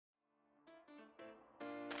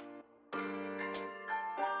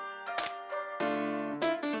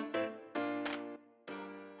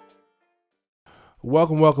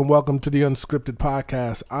Welcome to the Unscripted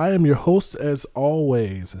Podcast. I am your host, as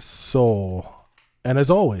always, Soul. And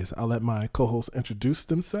as always, I'll let my co-hosts introduce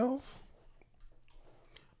themselves.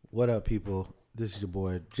 What up, people? This is your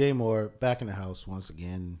boy, Jay Moore, back in the house once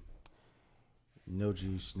again. No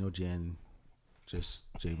juice, no gin, just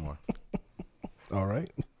Jay Moore. All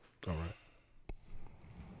right.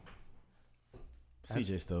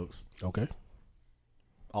 CJ Stokes, Okay.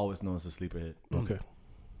 always known as the Sleeperhead, Okay.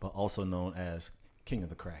 but also known as King of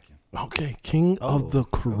the Kraken. Okay. King of the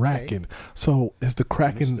Kraken. okay. So is the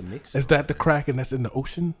Kraken, Mr. Mix is that the Kraken that's in the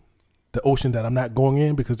ocean? The ocean that I'm not going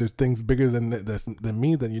in because there's things bigger than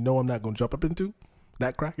me that you know I'm not going to jump up into?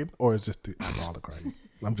 That Kraken? Or is just all the Kraken?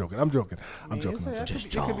 I'm joking. It could be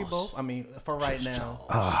Jaws. both. I mean, for right Just now,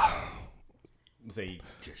 say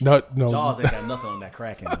No. Jaws ain't got nothing on that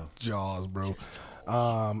Kraken though. Jaws, bro.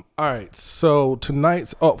 All right. So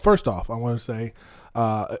first off, I want to say,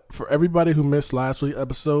 for everybody who missed last week's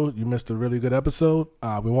episode, you missed a really good episode.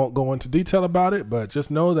 We won't go into detail about it, but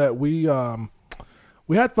just know that we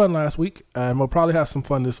had fun last week, and we'll probably have some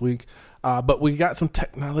fun this week. But we got some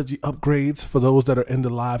technology upgrades for those that are in the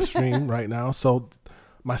live stream right now. So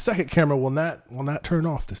my second camera will not turn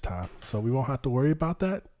off this time, so we won't have to worry about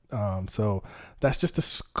that. So that's just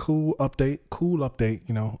a cool update,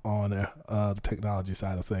 on the technology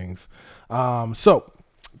side of things. So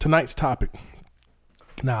tonight's topic.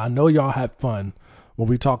 Now, I know y'all had fun when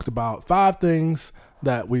we talked about 5 things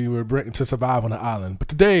that we were bringing to survive on an island, but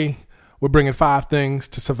today we're bringing 5 things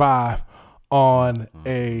to survive on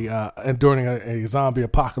during a zombie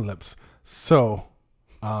apocalypse. So,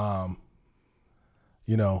 we're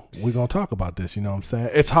going to talk about this, you know what I'm saying?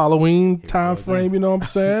 It's Halloween time frame, you know what I'm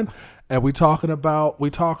saying? And we talking about See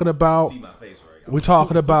my face right. we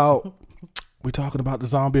talking about the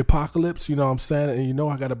zombie apocalypse, you know what I'm saying? And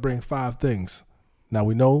I got to bring 5 things. Now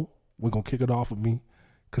we know we're going to kick it off with me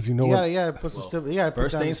cuz you gotta put first down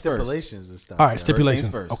things stipulations and stuff. All right, yeah. stipulations.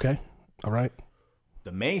 First things first. Okay. All right.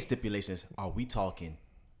 The main stipulation is: are we talking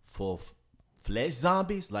full-fledged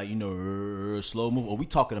zombies, like slow move, or are we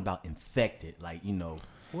talking about infected, like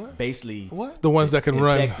What? basically What? The ones that can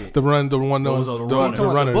Infected. run, Those are the runners. the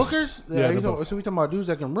runners. Bookers? Yeah, Yeah, the so we talking about dudes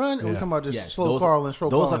that can run, or we Yeah. talking about just Yes, slow crawling, those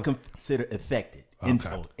crawling? are considered affected.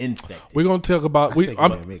 Okay. Infected. We're going to talk about Give me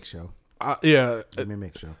a mix show. yeah. Give me a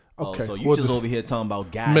mix show. Okay. So you we'll just over here talking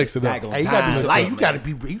about guys. mix it up. Hey, you gotta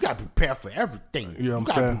be prepared for everything. You know what I'm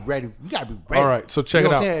gotta saying? be ready. You gotta be ready. All right, so check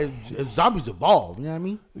it out. Zombies evolve. You know what I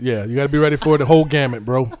mean? Yeah, you got to be ready for the whole gamut,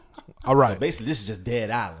 bro. All right. Basically, this is just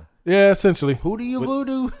Dead Island. Yeah, essentially. Who do you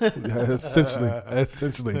voodoo? Yeah,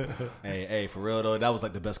 essentially. Hey, for real though, that was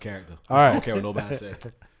like the best character. All right. I don't care what nobody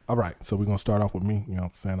said. All right, so we're gonna start off with me. You know what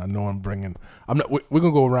I'm saying? I know we're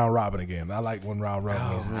gonna go round robin again. I like when round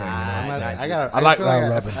robin is I like round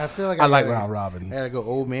robin. I feel like I like gotta- round robin. I gotta go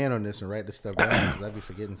old man on this and write this stuff down because I'd be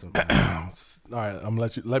forgetting sometimes. All right, I'm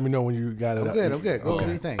gonna let me know when you got it. I'm good. Go. What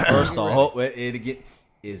do you think? First Get off, ready.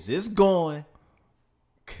 is this going?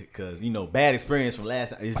 Because bad experience from last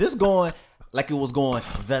time. Is this going like it was going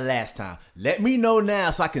the last time? Let me know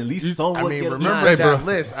now so I can at least somewhat get a remember mindset. that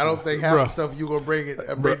list. I don't think half Bro. the stuff you gonna bring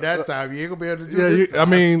that time. You ain't gonna be able to do Yeah, this. I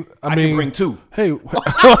mean, I can bring 2. Hey,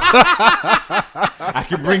 I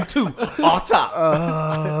can bring 2 off top.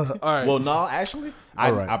 all right. Well, no, actually,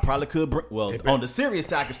 All right. I probably could bring. Well, on the serious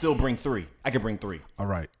side, I can still bring 3. I can bring 3. All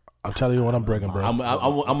right. I'll tell you what I'm bringing, bro. I'm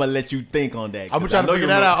gonna let you think on that. I'm 'cause trying I to know figure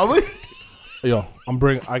you that out. Yo,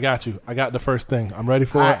 I got you. I got the first thing. I'm ready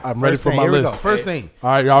for All it. right, I'm ready first for thing, my here we list. go. First thing.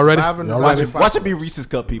 All right, y'all ready? Surviving the Y'all zombie ready? Watch it be Reese's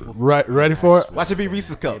Cup, people. Right, ready for it? Watch it be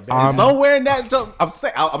Reese's Cups. And somewhere in that jump, I'm just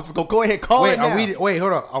gonna go ahead and call Wait, it now.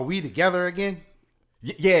 hold on. Are we together again?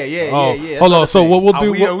 Yeah. Oh, That's hold on. another So thing. what we'll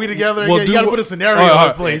do? Are we together we'll again? do You gotta what- put a scenario All right,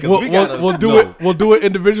 in place. Yeah, 'cause we gotta We'll do know. it. We'll do it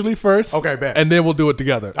individually first. Okay, bet. And then we'll do it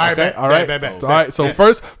together. All right, okay, bet, all right. bet, bet, So, all right. So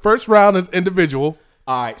first round is individual.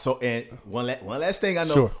 All right. So and one last thing I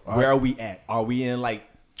know. Sure. All Where right. are we at? Are we in like?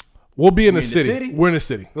 We'll be in the in the city. city? We're in the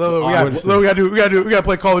city. Look, we We're in the city. gotta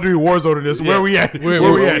play Call of Duty Warzone in this. Where we at?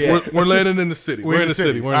 We're landing in the city. We're in the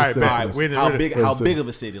city. We're in the All right, city. bet. All right, We're in the- how we're in big? the- How city. big of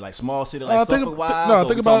a city? Like small city, like think- Suffolk wise? no, or think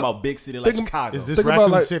we about- talking about big city like think- Chicago? Is this Think about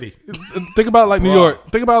Raccoon like City? Think about like New Bro.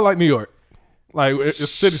 York. Think about like New York. Like it's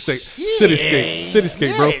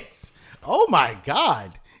cityscape, bro. Shit. Oh my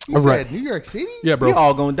God! You All said right. New York City? Yeah, We bro.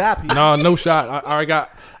 all gonna die, people. No, no shot. I got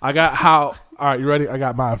how. All right, you ready? I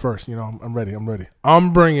got mine first. I'm ready.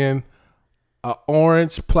 I'm bringing an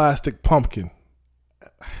orange plastic pumpkin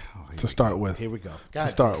to start with. Here we go.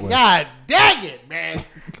 start with. God dang it, man!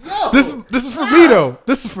 No. This is for me though.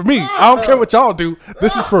 This is for me. I don't care what y'all do.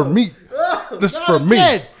 This is for me. This is for me.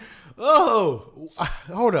 Again. Oh,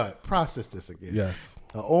 hold on. Process this again. Yes.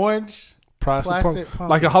 An orange Plastic pumpkin.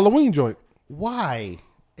 like a Halloween joint. Why?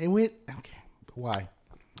 It went okay. Why?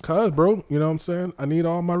 Cause, bro, you know what I'm saying? I need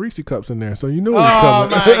all my Reese cups in there. So you knew it was Oh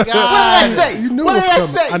coming. my God! What did I say? You knew What it was did I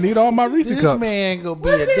coming. say? I need all my Reese This cups. man gonna be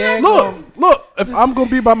a dang. Look, if I'm gonna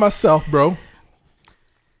be by myself, bro,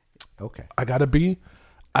 Okay. I gotta be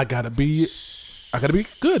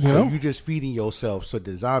good, you So know? you just feeding yourself so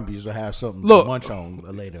the zombies will have something Look. to munch on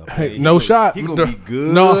later. Hey, he no gonna- shot. he gonna be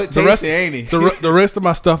good the tasting, rest, ain't he? The rest of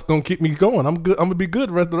my stuff gonna keep me going. I'm good. I'm gonna be good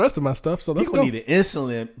the rest of my stuff. So He's let's gonna go. need an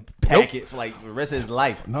insulin packet for like the rest of his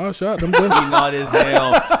life. No shot. I'm good. Eating all this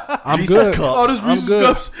damn I'm Reese's good. cups. Oh, this I'm Reese's good.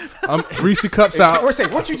 cups. I'm Reese cups out. We're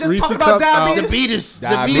saying, what you just Reese talking about cups out. diabetes? The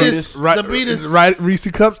beatus. Right, The beatus. right. Reese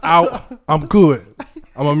cups out. I'm good.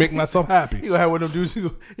 I'm gonna make myself happy. You gonna have one of them dudes.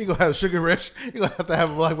 You gonna have sugar rush. You gonna have to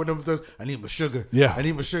have like one of them. I need my sugar. Yeah. I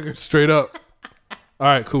need my sugar. Straight up. All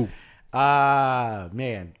right, cool.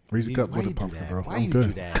 Man. Reese You- cup why with you a do pumpkin, that? bro. Why I'm you good.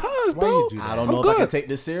 do that? Cause, Why bro, you do that? I don't I'm know if I good. can take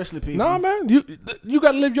this seriously, people. Nah, man. You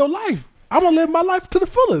gotta live your life. I'm gonna live my life to the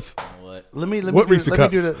fullest. What? Let me What do, Reese let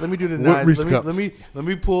cups? me do the let me do the What nine. Reese Let me, cups? let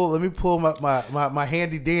me pull my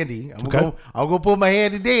handy dandy. I'm Okay. gonna pull my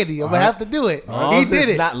handy dandy. I'm gonna right. have to do it. Long He as did it's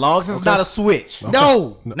it. Not, long as it's not a switch.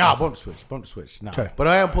 No, bump the switch. No, Okay. but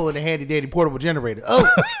I am pulling the handy dandy portable generator. Oh,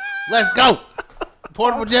 let's go.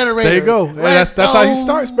 Portable generator. There you go. Hey, that's how he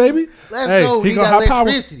starts, baby. Let's Hey, go. He Need gonna that have power.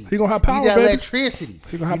 electricity. He gonna have power, Need that baby. electricity.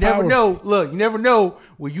 He gonna You have never power. know. Look, you never know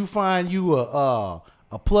when you find you a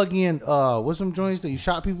plug-in. What's some joints that you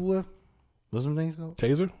shot people with? What's some things called?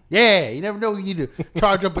 Taser. Yeah, you never know when you need to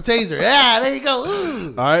charge up a taser. Yeah, there you go.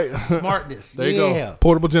 Ooh. All right. Smartness. There you yeah. go.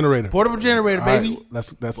 Portable generator. Portable generator, All right, baby.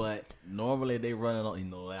 That's. But normally they running on, you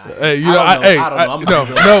know. Hey, you know, I don't know. I'm no,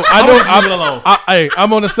 just no, I know. just leave it alone. Hey,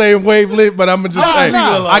 I'm on the same wavelength, but I'm just. Hey, leave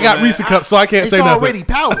it alone, I got man. Reese cups, so I can't It's say nothing. already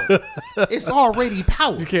power. It's already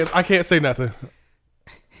power. I can't say nothing.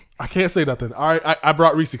 I can't say nothing. All right, I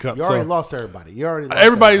brought Reese cups. You already so. lost everybody. You already lost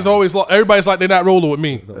Everybody's everybody. everybody's like they're not rolling with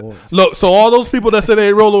me. Look, so all those people that say they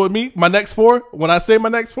ain't rolling with me, my next four, when I say my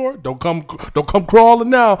next four, don't come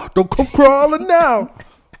crawling now. Don't come crawling now.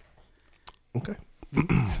 Okay,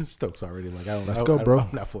 Stokes already like I don't. Let's go, bro. I'm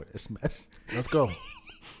not for this mess. let's go.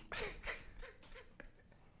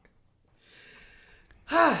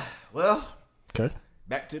 Well, Okay,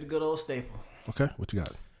 back to the good old staple. okay, what you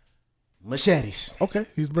got? Machetes. Okay,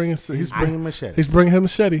 he's bringing bringing machete. He's bringing him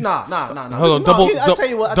machetes. Nah. Hold on, I'll tell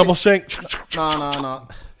you what. double shank. Nah.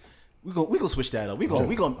 We gonna switch that up. We gonna.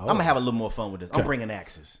 I'm gonna have a little more fun with this. I'm bringing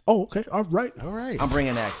axes. Oh, okay, all right. All right. I'm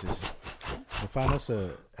bringing axes. We'll find us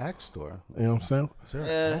a axe store. You know what I'm saying? Is there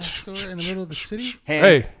an axe store in the middle of the city?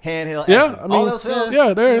 Hey. Handheld Yeah, axes. I mean, All else fails.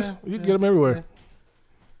 yeah, there is. You can get them everywhere.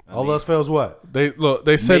 All else fails what? They look.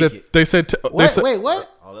 They said Make that. it. They said. Wait, what?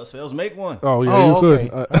 All else fails. Make one. Oh yeah, Oh, you okay.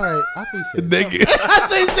 could. All right. I think he said Naked. I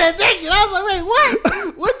thought he said naked. I was like, wait,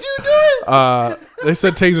 what? What you doing? They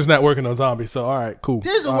said Taser's not working on zombies. So all right, cool.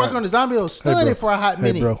 This is All work right. on the zombie. It was Hey, stunning bro. for a hot Hey,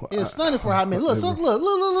 minute. bro. It was stunning for a hot minute. Look, Hey, so, bro.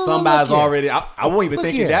 look. Somebody's look here. already. I won't even Look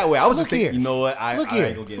think here. it that way. I was just Look thinking. here. You know what? I Look ain't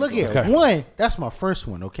here. gonna get Look into here. it. Okay. One, that's my first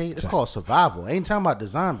one, okay? It's called survival. I ain't talking about the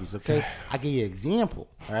zombies, okay? I give you an example,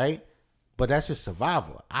 all right? But that's just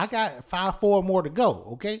survival. I got 4 more to go,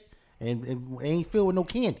 okay? And ain't filled with no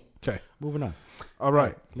candy. Okay. Moving on. All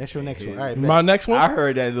right. That's your next one. All right, My bet. next one. I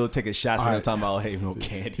heard that little taking shots and All I'm right. talking about hey no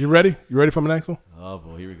candy. You ready? You ready for my next one? Oh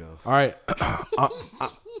boy, here we go. All right.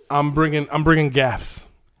 I'm bringing gaffs.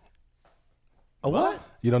 A what?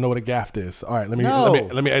 You don't know what a gaff is. All right. Let No.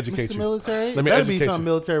 me educate Mr. you. Military? Let me Better educate be you. something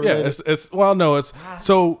military Yeah. related. It's well, no. It's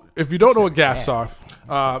so if you don't know what gaffs are,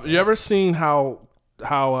 you ever seen how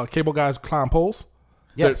cable guys climb poles?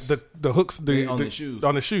 Yes. The hooks On the shoes.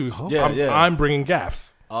 On the shoes. Yeah, yeah. I'm bringing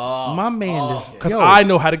gaffs My man is because yo, I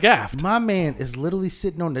know how to gaff. my man is literally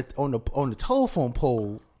sitting on the telephone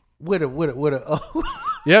pole with a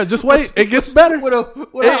Yeah, just wait. It gets better. with a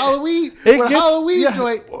Halloween yeah,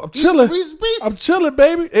 joint. I'm chilling. Reese's Pieces. I'm chilling,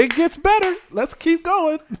 baby. It gets better. Let's keep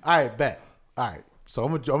going. All right, bet. All right, so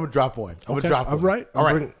I'm gonna drop one. I'm Okay, gonna drop all one. right. all I'm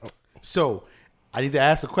right. bringing- So I need to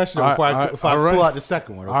ask a question All right, before I all right, if I all right. pull out the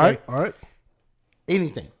second one. Okay. All right.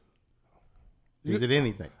 Anything. Is it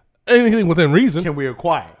anything? Anything within reason. Can we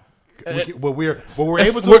acquire? What we're It's-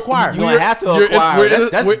 able to we're- acquire. You ain't have to You're in- acquire. we're in a-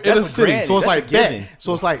 That's we're in a a city. grant. So it's That's like a given. bet.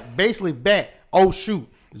 So it's like basically bet. Oh shoot,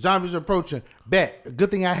 zombies are approaching. Bet. Good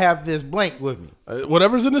thing I have this blank with me.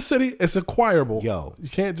 Whatever's in the city, it's acquirable. Yo. you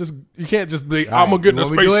can't just be. All I'm gonna right, get you the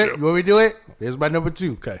want me to do it? spaceship. You want me to do it? Here's my number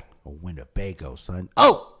 2. Okay. A Winnebago, son.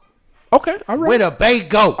 Oh, Okay. All right.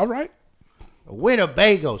 Winnebago. All right. A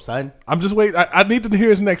Winnebago, son. I'm just waiting. I need to hear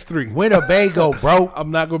his next 3. Winnebago, bro.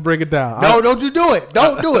 I'm not gonna break it down. No, don't you do it.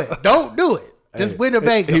 Don't do it. Don't do it. Just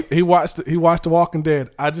Winnebago. He watched The Walking Dead.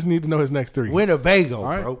 I just need to know his next 3. Winnebago, All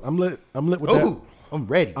right, bro. I'm lit with Ooh, that. I'm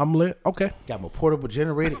ready. I'm lit. Okay. Got my portable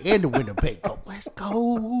generator and the Winnebago. Let's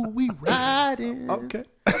go. We riding. Okay.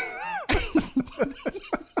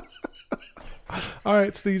 All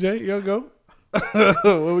right, CJ, you go.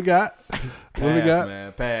 What we got? What we got?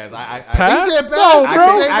 Man, pass. Pass? He said, No, pass.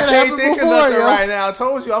 bro. I can't think of before, nothing yo. right now. I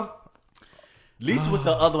told you. At least with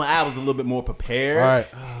the other one, I was a little bit more prepared. All right.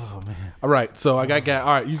 Oh, man. All right. So I got gas.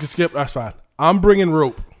 All right, you can skip. That's fine. I'm bringing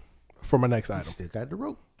rope for my next item. Still got the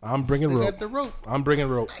rope. I'm bringing Still rope. got the rope. I'm bringing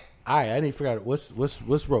rope. All right, I didn't figure out what's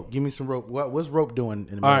rope. Give me some rope. What's rope doing in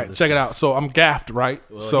the middle All of right, this? check it out. So I'm gaffed, right?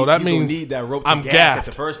 Well, so that you means don't need that rope to I'm gaff gaffed. at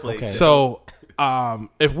the first place. Okay. So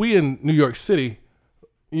if we in New York City,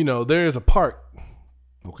 there is a park,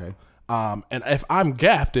 Okay. and if I'm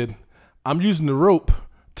gaffed, I'm using the rope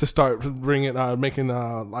to start bringing, making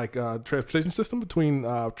like a transportation system between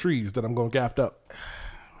trees that I'm going gaffed up.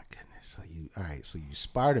 My goodness. So you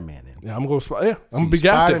Spider-Man in Yeah, I'm going. I'm gonna be you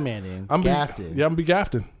gaffed. Spider-Man in, gaffed in. Yeah, I'm gonna be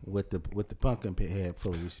gaffed. with the pumpkin head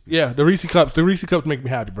full of speed. Yeah, the Reese cups. The Reese cups make me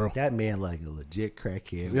happy, bro. That man like a legit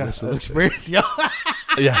crackhead Yeah. with some experience, yo.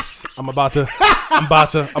 Yes, I'm about to.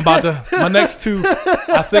 My next 2,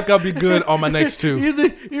 I think I'll be good on my next 2. You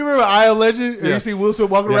remember I Am Legend? And Yes. you see Will Smith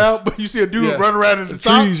walking Yes. around, but you see a dude Yeah. running around in the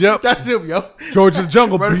Trees, top. yep. That's him, yo. Georgia the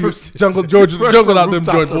Jungle, Running boy. from- Georgia the running Jungle from out them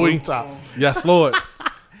rooftop joint, to boy. rooftop. Yes, Lord.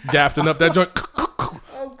 Gaffing up that joint.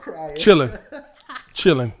 I'm crying.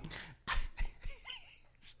 Chilling.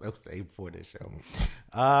 So stay before this show.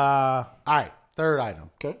 All right, third item.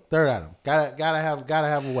 Okay. Third item. Gotta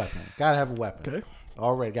have a weapon. Gotta have a weapon. Okay.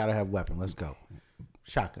 Already gotta have a weapon. Let's go.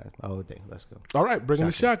 Shotgun. All day. Let's go. All right, bringing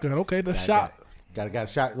the shotgun. Okay, the shot. Got a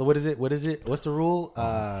shot. What is it? What's the rule?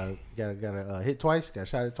 Gotta hit twice. Got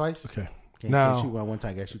shot it twice. Okay. Can't shoot one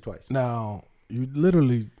time. Got shoot twice. Now you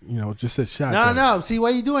literally, just said shotgun. No. See, why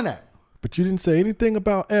you doing that? But you didn't say anything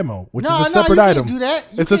about ammo, which No, is a separate you item. can't do that.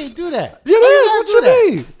 You It's can't do that. Yeah, Why it is. gotta What do you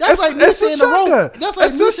that? mean? That's It's- like me it's a saying the rope. shotgun. That's like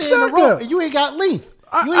It's me a saying the shotgun. rope, and you ain't got length.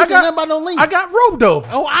 I You ain't saying got- nothing about no length. I got rope though.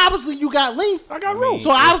 Oh, obviously you got length. I got rope.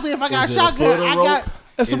 So obviously, if I got a Is it a shotgun, foot of I rope? got.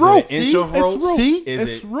 It's Is a rope. it an inch See? of rope? It's rope. See? Is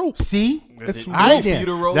It's it- rope. See, It's it rope. I feet did.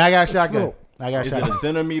 of rope? Now I got a It's shotgun. rope. I got a Is it a shotgun.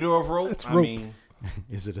 centimeter of rope? It's I rope. mean,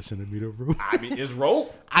 Is it a centimeter of rope? I mean, it's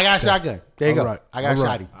rope. I got a shotgun. There you go. Alright. I got a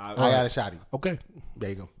Alright. shotty. I got a shotty. Okay. There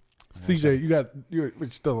you go. CJ, you're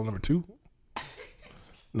still on number 2.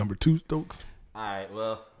 Number 2, Stokes. All right,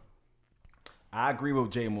 well, I agree with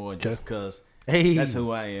Jay Moore just because Hey. that's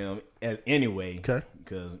who I am anyway. Okay.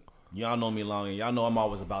 Because y'all know me long and y'all know I'm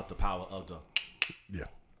always about the power of the Yeah.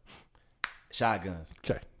 shotguns.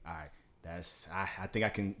 Okay. All right, I think I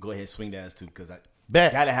can go ahead and swing that as too because I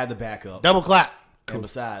Bet. gotta have the backup. Double clap. And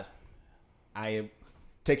besides, I am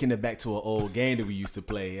taking it back to an old game that we used to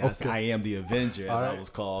play. I am the Avenger, as I was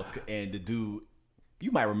called, and the dude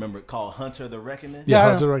you might remember it called Hunter the Reckoning. Yeah, Yeah,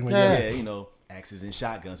 Hunter Reckman, Yeah, yeah. axes and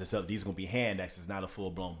shotguns. Except these gonna be hand axes, not a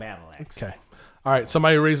full blown battle axe. Okay. All right.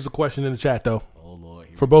 Somebody raises a question in the chat though, Oh Lord.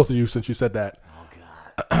 Here for both of you, since you said that. Oh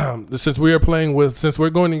God. Since we're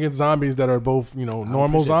going against zombies that are both, normal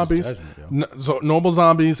appreciate zombies, this judgment, so normal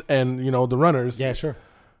zombies and the runners. Yeah, sure.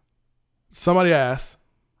 Somebody asked,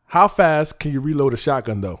 how fast can you reload a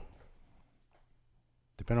shotgun though?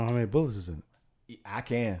 Depending on how many bullets is in it. I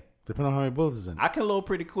can. Depending on how many bullets is in it. I can load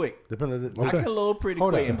pretty quick. Depending on I can load pretty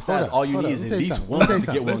Hold quick. up, And besides, hold up, all you hold need up. is Let at me tell least you one something.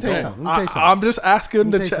 to get one Let me tell you going. something. Let me tell you something. I'm just asking Let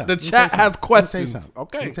me the tell you chat. something. The Let me tell you chat has something. Let me tell you questions. something.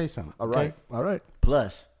 Okay. Let me tell you something. All okay? right. All right.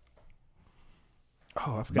 Plus,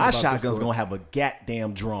 Oh, I forgot my about this shotgun's story. gonna have a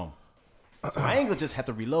goddamn drum. So I ain't gonna just have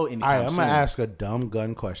to reload All anytime right, I'm soon. gonna ask a dumb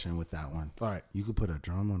gun question with that one. All right. You could put a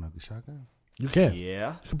drum on a shotgun. You can.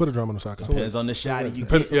 Yeah. You can put a drum on the shotgun. Depends on the shotty you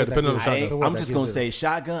Depends- get. yeah, depending on the I shotgun. ain't- So what, I'm that just gives gonna it- say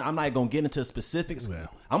shotgun. I'm not gonna get into specifics. Yeah.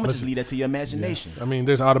 I'm gonna just leave that to your imagination. I mean,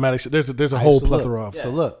 there's automatic. There's a All right, whole so plethora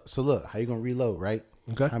look, of. So look, how you gonna reload, right?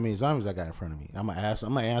 Okay. How many zombies I got in front of me? I'm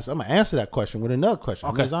gonna answer that question with another question.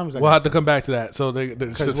 How Okay. many zombies I We'll got have to come back to that. So they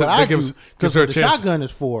Because so what I gives do, because her what a the chance. shotgun is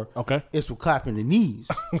for, Okay. it's for clapping the knees,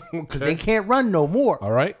 because they can't run no more.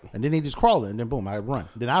 All right. And then they just crawl it, and then boom, I run.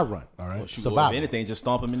 Then I run. All right. Well, shoot, Survival. if anything, just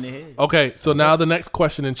stomp him in the head. Okay. So now the next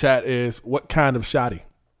question in chat is, what kind of shotty?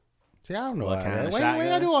 See, I don't know all kind that. of What you gotta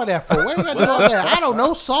shotgun? do all that for? What you gotta do all that? I don't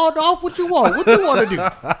know. Sawed off. What you want? What you want to do?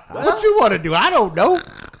 What you want to do? I don't know.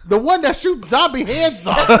 The one that shoots zombie heads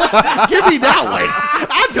off. Give me that one.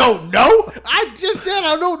 I don't know. I just said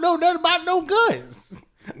I don't know nothing about no guns.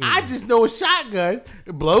 I just know a shotgun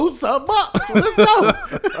blows something up. So let's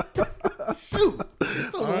go. Shoot. I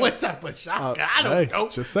don't know what type of shotgun. I don't hey, know.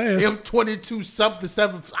 just saying. M22 something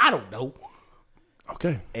 7. I don't know.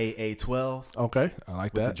 Okay. AA-12 Okay. I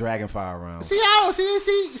like with the that. Dragonfire round. See, I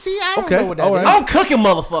don't Okay, know what that all is. right. I'm cooking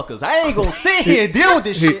motherfuckers. I ain't gonna sit here and deal with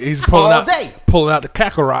this shit He's pulling all out day. the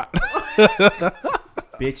Kakarot.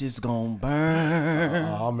 Bitches gonna burn.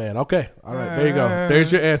 Oh man. Okay. All right. There you go.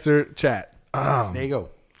 There's your answer, chat. There you go.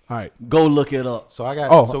 All right. Go look it up. So I got.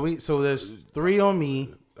 Oh. So there's 3 on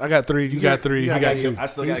me. I got 3. You got 3. You got 2. I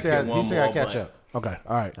still You got to get one you still more. got to catch but- up. Okay.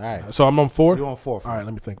 All right. All right. So I'm on 4. You on 4? All right.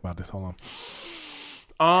 Let me think about this. Hold on.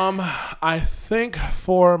 I think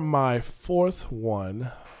for my 4th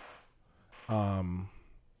one.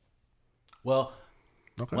 Well,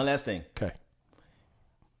 Okay. one last thing. Okay.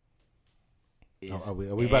 Is Are we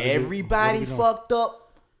about to do- everybody what are we doing? fucked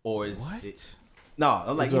up, or is it? No,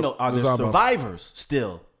 I'm like, There's are there there's survivors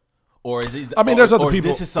still, or is it? I mean, there's other people.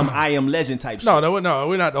 This is some I Am Legend type shit. No, we're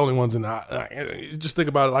not the only ones in that. You just think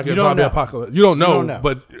about it like a don't zombie know. apocalypse. You don't know, know.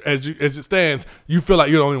 but as it stands, you feel like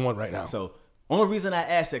you're the only one right now. So, only reason I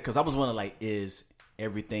asked that because I was wondering, like, is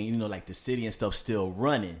everything, like the city and stuff still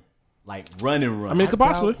running, like running? I mean, it could doubt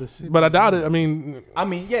possibly, the city- but I doubt it. I mean,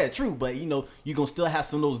 yeah, true, but you're gonna still have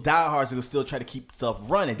some of those diehards that will still try to keep stuff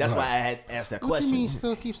running. That's why I had asked that What question. you mean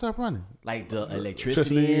still keeps up running? Like the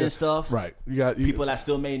electricity and stuff, right? You got People that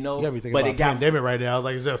still may know, You gotta be thinking but about it got pandemic right now.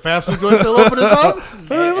 Like, is there a fast food joint still open or something?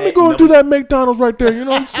 Hey, let me go and do that McDonald's right there. You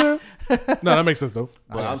know what I'm saying? No, that makes sense though.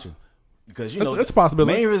 But because It's a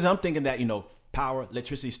possibility. Main reason I'm thinking that power,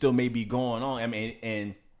 electricity still may be going on. I mean,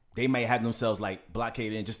 and they may have themselves like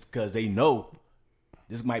blockaded in just because they know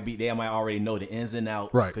this might be. They might already know the ins and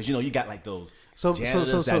outs, Right. Because you got like those So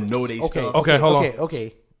janitors that know they okay, stuff. Okay, hold on.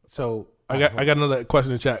 Okay. So I got another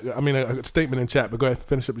question in chat. I mean, a statement in chat. But go ahead,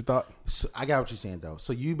 finish up your thought. So I got what you're saying though.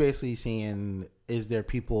 So you basically saying, is there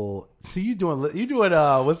people? So you doing what's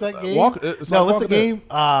that game? it's no, like what's the Walking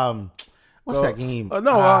game? What's that game?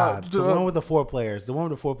 no, the one with the 4 players. The one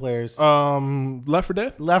with the 4 players. Left 4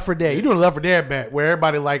 Dead. Left 4 Dead. You're doing Left 4 Dead bet where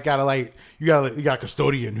everybody you got a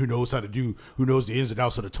custodian who knows who knows the ins and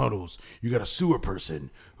outs of the tunnels. You got a sewer person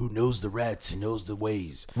who knows the rats and knows the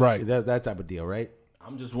ways. Right. That type of deal, right?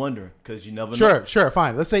 I'm just wondering because you never know. Sure,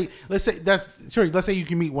 fine. Let's say let's say you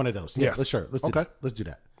can meet one of those. Yeah, Yes. let's do Okay. that. Let's do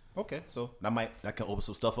that. Okay, so that can open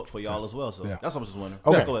some stuff up for y'all as well. So Yeah. that's what I'm just wondering.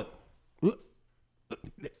 Okay. Go ahead.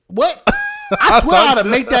 What? I swear I ought to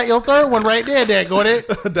make that your 3rd one right there, Dad. Go ahead.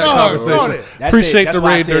 conversation. That's Appreciate That's the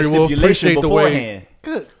why I raid, said Dirty Wolf. stipulation Appreciate the way. beforehand.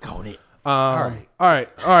 Good. Go it. All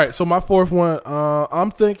right. So my 4th one,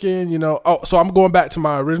 I'm thinking, so I'm going back to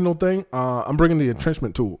my original thing. I'm bringing the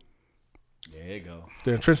entrenchment tool. There you go.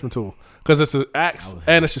 The entrenchment tool, because it's an axe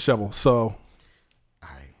and it's a shovel. So All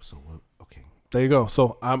right. So okay. there you go.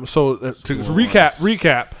 So to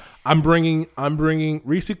recap. I'm bringing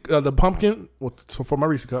Reese the pumpkin. So for my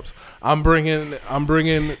Reese cups, I'm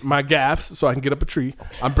bringing my gaffs so I can get up a tree.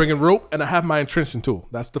 I'm bringing rope and I have my entrenching tool.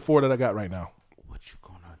 That's the 4 that I got right now. What you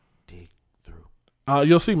gonna dig through?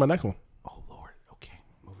 You'll see my next one. Oh Lord. Okay.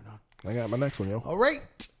 Moving on. I got my next one, yo. All right.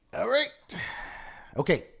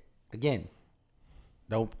 Okay. Again,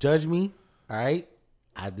 don't judge me. All right.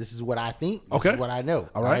 This is what I think. This Okay. is what I know.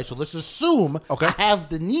 All right. So let's assume Okay. I have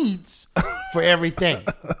the needs for everything.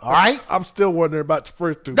 All right. I'm still wondering about your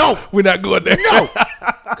first two. No. We're not going there. No,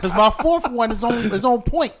 because my 4th one is on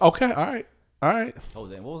point. Okay. All right. Oh,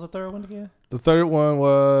 then what was the 3rd one again? The 3rd one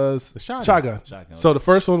was shotgun. Shotgun. So the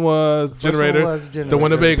first one was generator. was generator. The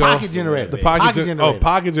Winnebago. Pocket generator. The Pocket pocket generator. generator. Oh,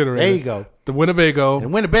 pocket generator. There you go. The Winnebago.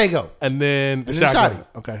 And Winnebago. And then the then shotgun. shotty.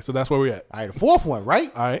 Okay. So that's where we're at. All right. The 4th one,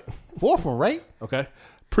 right? All right. 4th one, right? Okay.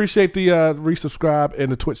 Appreciate the resubscribe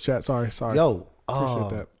and the Twitch chat. Sorry. Yo.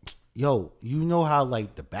 Appreciate that. Yo, you know how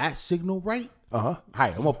like the bat signal, right? Uh-huh. All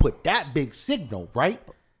right, I'm gonna put that big signal right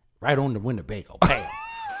on the Winnebago. Bam.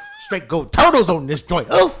 Straight go turtles on this joint.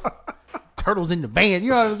 Oh, turtles in the van.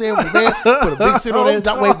 You know what I'm saying? Over there, put a big signal there.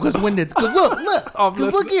 That way, because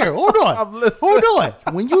look here. Hold on. I'm listening. Hold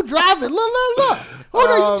on. When you drive it, look. Hold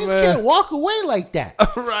on. Oh, You just man. can't walk away like that.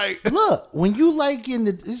 Right. Look, when you like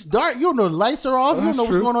it's dark, you don't know the lights are off. You don't That's know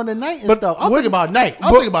what's true. going on at night and But stuff. I'm wouldn't- thinking about night. I'm But-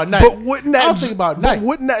 thinking about night. But wouldn't that I'm thinking about night.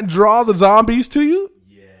 Wouldn't that draw the zombies to you?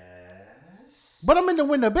 But I'm in the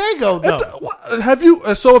Winnebago though. Have you?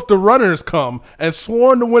 So if the runners come and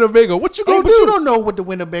swarm the Winnebago, what you Hey, gonna but do? you don't know what the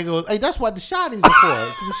Winnebago is. Hey, that's what the shotties are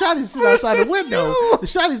for. The shotties sit outside the window. The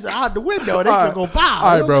shotties are out the window. They can go bow. All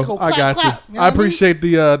right, They bro. go I clap, got clap. you. know I what mean? appreciate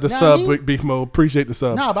the Know what I sub, mean? Beef Mo. Appreciate the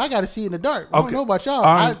sub. Nah, but I got to see in the dark. I Okay. don't know about y'all.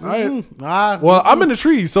 All right, all right. Nah, Well, I'm in the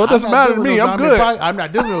trees, so it doesn't matter to me. I'm good. I'm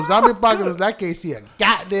not doing those zombie apocalypse. I can't see a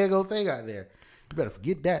goddamn go thing out there. You better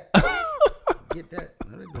forget that. Forget that.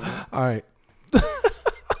 No, they're doing that. All right.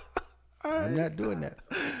 I'm not doing that.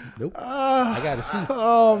 Nope. I got to see.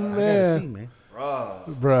 Oh I got to see, man,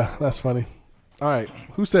 man. bruh, that's funny. All right.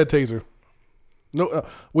 Who said taser? No,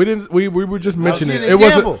 we didn't. We were just mentioning it. an It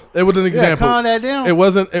wasn't. example. It was an example. calm that down. It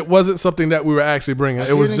wasn't. It wasn't something that we were actually bringing.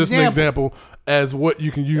 It was an just an example as what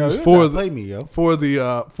you can use you for gotta the play me, yo. for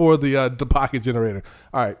the pocket generator.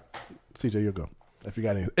 All right, CJ, you'll go if you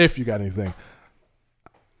got any. If you got anything.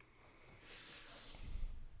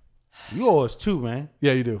 You owe us 2, man.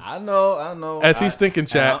 Yeah, you do. I know. As he's thinking,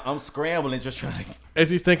 chat. I'm scrambling, just trying to. As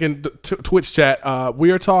he's thinking, Twitch chat.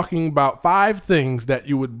 We are talking about 5 things that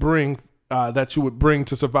you would bring. That you would bring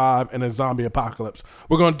to survive in a zombie apocalypse.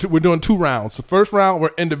 We're doing 2 rounds. The first round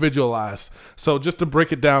we're individualized. So just to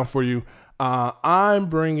break it down for you, I'm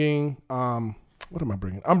bringing. What am I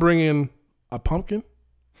bringing? I'm bringing a pumpkin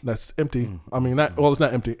that's empty. I mean, it's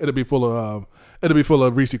not empty. It'll be full of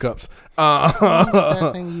Reese cups. How long does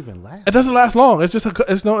that thing even last? It doesn't last long. It's just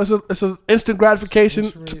it's an instant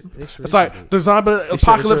gratification. It's like the zombie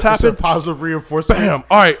apocalypse happened. Positive reinforcement. Bam!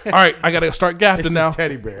 All right. I gotta start gaffing now.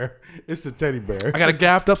 Teddy bear. It's the teddy bear. I gotta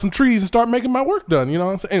gaff up some trees and start making my work done. You know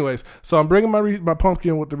what I'm saying? Anyways, so I'm bringing my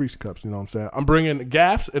pumpkin with the Reese cups. You know what I'm saying? I'm bringing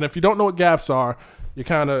gaffs, and if you don't know what gaffs are, you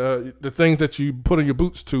kind of the things that you put in your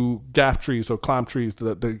boots to gaff trees or climb trees.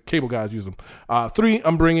 The cable guys use them. 3,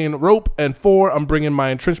 I'm bringing rope, and 4, I'm bringing my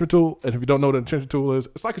entrenchment tool. And if you don't know what an entrenchment tool is,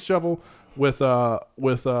 it's like a shovel with an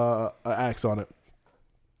axe on it.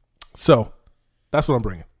 So that's what I'm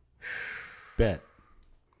bringing. Bet.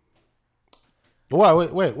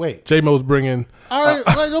 Wait. J-Mo's bringing. All right,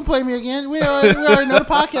 don't play me again. We already know the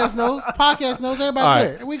podcast knows. Podcast knows everybody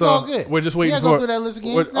Right, good. We so go good. We're just waiting for for go through that list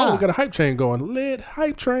again. we got a hype train going. Lit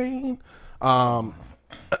hype train. All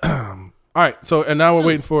right. So and now we're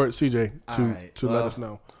waiting for CJ to let us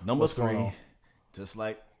know. Number what's going 3, on. just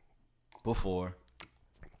like before,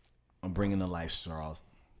 I'm bringing the life straws.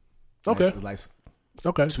 Okay.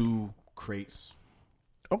 Okay. 2 crates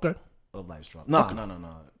Okay. of life straws. No,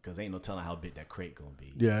 because ain't no telling how big that crate gonna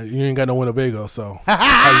be. Yeah, you ain't got no Winnebago, so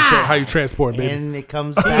how you transport, baby? And it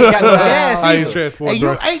comes He down. ain't got no gas How you either. transport, Hey,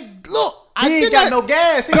 bro? look. I He ain't did got that. no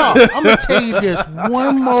gas No, either. I'm gonna tell you this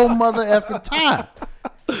one more mother effing time.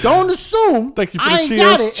 Don't assume Thank you for I the ain't cheers.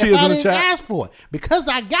 got it Cheers if I in the didn't chat. ask for it. Because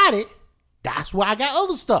I got it, that's why I got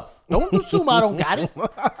other stuff. Don't assume I don't got it.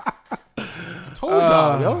 Told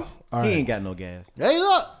y'all, yo. All He right. ain't got no gas. Hey,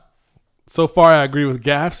 look. So far, I agree with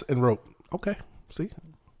gaffs and rope. Okay, see,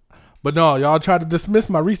 but no, y'all tried to dismiss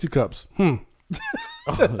my Reese cups.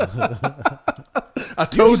 I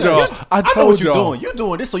told y'all. I I know what told you're y'all. doing. You're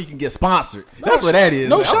doing this so you can get sponsored. That's what that is.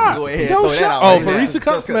 No man. I'm shot. just go ahead and No throw that shot. out Oh, right for now. Reese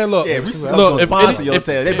cups, man. Look, Yeah, Reese look, Cups will if sponsor any- your if-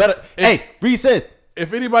 sale. They if- better. Hey, Reese's.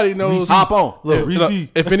 If anybody knows, Hop on. Look,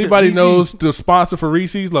 if anybody knows the sponsor for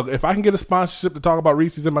Reese's, look, if I can get a sponsorship to talk about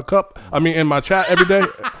Reese's in my cup, in my chat every day.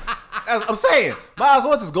 I'm saying, might as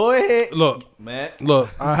well just go ahead. Look, Man,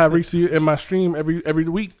 I have Reese in my stream every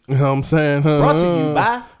week. You know what I'm saying? brought to you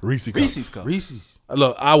by Reese cups. Reese's Cup. Reese's.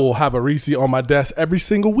 Look, I will have a Reese on my desk every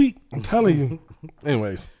single week. I'm telling you.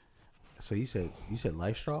 Anyways, So you said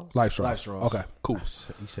life straws? life straws. Life straws. Okay, cool.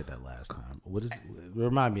 You said that last time.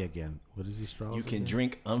 Remind me again. What is these straws? You can again?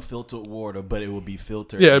 drink unfiltered water, but it will be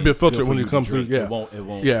filtered. Yeah, it'll and be filtered good for when you to come through, drink. yeah. It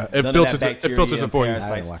won't. Yeah, it none of filters that it- it bacteria filters it and for you. I ain't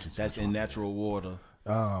parasites watching too That's much in natural water.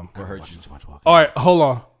 Will hurt you. Too much walking. All right, hold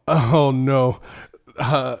on. Oh no.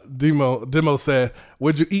 Demo said,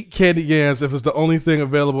 "Would you eat candy yams if it's the only thing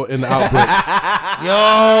available in the outbreak?"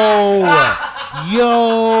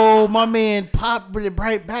 Yo, my man popped it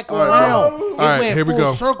right back right, around. bro. It All right, went here we full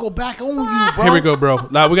go. circle back on you, bro. Here we go, bro.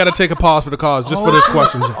 Now we got to take a pause for the cause just for this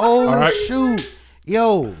question. Oh, All right, shoot.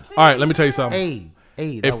 Yo. all right. Let me tell you something.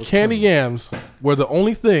 Hey. that If was candy funny. yams were the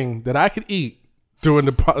only thing that I could eat during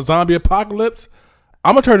the zombie apocalypse,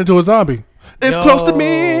 I'm gonna turn into a zombie. It's close to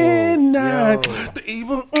midnight. Yo. The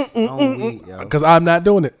evil, Don't eat, yo. because I'm not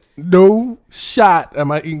doing it. No shot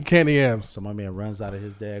am I eating candy yams. So my man runs out of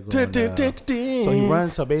his dad. So So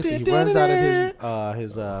basically he runs out of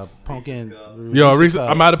his pumpkin. Yo, Reese's Reese,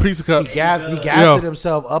 Cups. I'm out of piece of cups. He gathered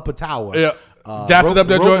himself up a tower. Yeah. Gapped it up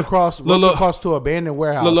that roped joint. across to an abandoned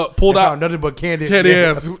warehouse. Look, pulled and out found nothing but candy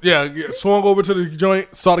yams. Yeah, swung over to the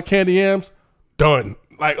joint, saw the candy yams. Done.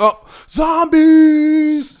 Like, oh,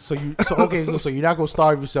 zombies. So you're not gonna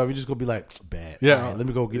starve yourself. You're just gonna be like, bad. Yeah. All right, let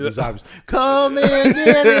me go get the zombies. Come and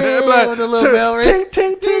get it. Like, with the little bell ring.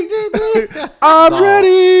 ting, ting, ting. I'm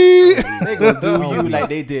ready. They gonna do you like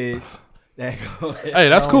they did. Hey,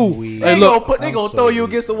 that's cool. weak. Hey, They look, gonna throw you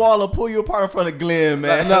against the wall and pull you apart in front of Glenn,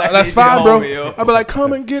 man. no, Like that's they fine, did bro. homie, yo. I'll be like,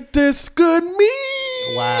 come and get this good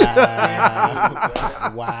meat. Wow.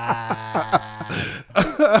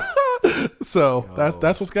 So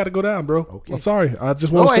that's what's got to go down, bro. Okay. I'm sorry. I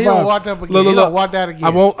just won't Oh, he survive. don't want that again. Look, He look, don't want that again. I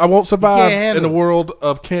won't survive handle in the it. world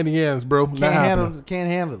of candy yams, bro. Not happening. Can't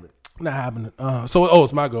handle it. Not happening. So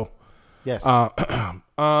it's my go. Yes. So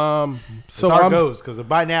it's our goes because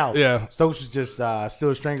by now, Yeah. Stokes is just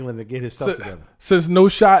still strangling to get his stuff together. Since no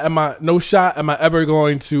shot am I ever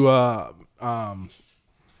going to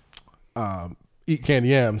eat candy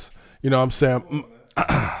yams. You know what I'm saying?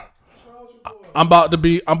 I'm about to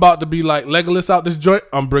be like Legolas out this joint.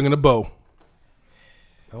 I'm bringing a bow.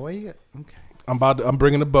 Oh, wait, you got okay. I'm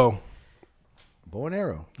bringing a bow. Bow and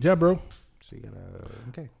arrow. Yeah, bro. So you gotta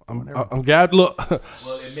okay. I'm gapped. Look, Well,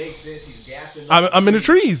 it makes sense. He's gapping. I'm in the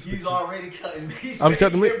trees. He's already cutting. I'm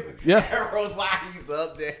cutting arrows while he's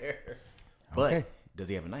up there. But Okay. does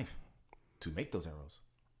he have a knife to make those arrows?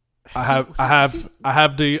 I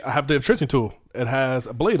have the entrenching tool. It has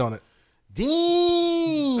a blade on it.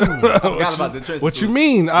 Damn. I forgot about the trench What tool. you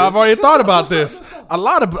mean? I've already thought about this. I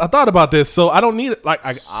thought about this, so I don't need it. Like,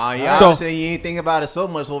 Yeah, so I'm saying you ain't thinking about it so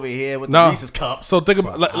much over here with the Reese's cups. So think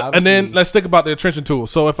about, and then let's think about the entrenching tool.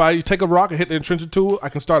 So if I take a rock and hit the entrenching tool, I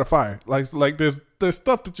can start a fire. Like there's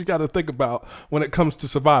stuff that you got to think about when it comes to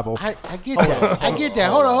survival. I get that. I get that.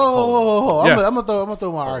 Hold on. Yeah. I'm gonna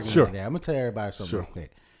throw my argument Sure. in there. I'm gonna tell everybody something Sure. real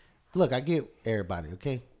quick. Look, I get everybody.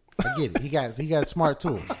 Okay, I get it. He got smart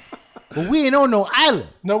tools, but we ain't on no island.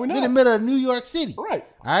 No, we're in not. the middle of New York City. Right.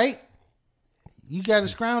 All right. You got to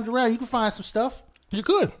scrounge around. You can find some stuff. You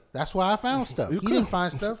could. That's why I found stuff. He could. didn't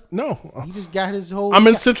find stuff. No. He just got his whole. I'm he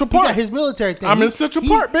in got- Central He Park. got his military thing. I'm in Central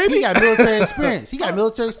Park, baby. He got military experience. He got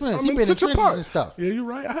military experience. I'm He in been in Central trenches Park and stuff. Yeah, you're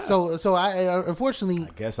right. I have. So I unfortunately.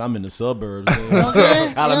 I guess I'm in the suburbs. You know what I'm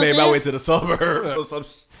saying? I You know made what my I'm way to the suburbs or some.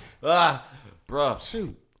 Bruh.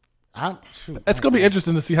 Shoot. It's gonna be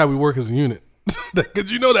interesting to see how we work as a unit, because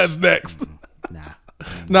you know that's next. Nah.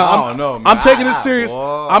 No, I don't know, man. I'm taking it serious.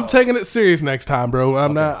 Boy. I'm taking it serious next time, bro.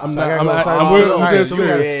 I'm I gotta go- I'm all right, dead so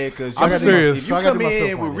serious. Yeah, because I'm serious. If you So I gotta come do my in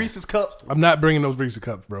filth with on Reese's cups, I'm not bringing those Reese's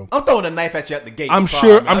cups, bro. I'm throwing a knife at you at the gate. I'm Sorry,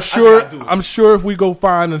 sure. man. I'm That's sure. what I do. I'm sure if we go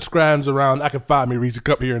find and scrounge around, I can find me Reese's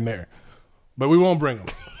cup here and there, but we won't bring them.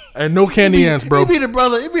 And no candy ants, bro. He be the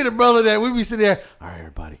brother that we be sitting there. All right,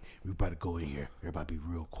 everybody, we about to go in here. Everybody be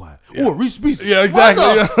real quiet. Yeah. Oh, Reese's Pieces. Yeah, exactly.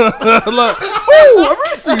 What the Look, ooh, a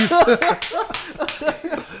Reese's.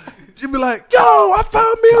 You'd be like, yo, I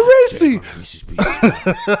found me a Reese's. Reese's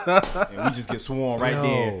Pieces. And we just get sworn right Yo.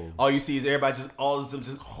 there. All you see is everybody just Horde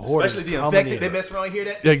especially is the coming infected. in. They mess around, hear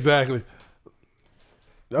that? Yeah, exactly.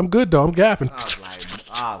 I'm good though. I'm gapping. I was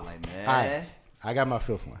like, man. All right, I got my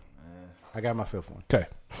fifth one. Okay.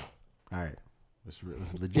 All right, this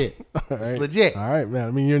is legit. It's right. legit. All right, man.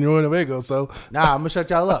 I mean, you're in Winnebago, so Nah, I'm gonna shut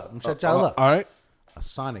y'all up. all right. A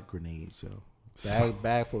sonic grenade, yo.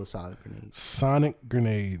 Bag full of sonic grenades. Sonic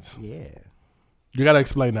grenades. Yeah. You gotta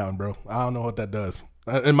explain that one, bro. I don't know what that does.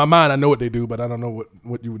 In my mind, I know what they do, but I don't know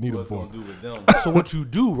what you would need What's them for. gonna do with them? So what you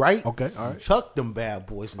do, right? Okay, all You right. chuck them bad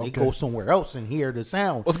boys, and they go somewhere else and hear the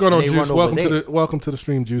sound. What's going on, And they Juice? run over there. Welcome to the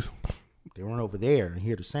stream, Juice. They run over there and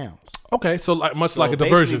hear the sounds. Okay, so like much like a basically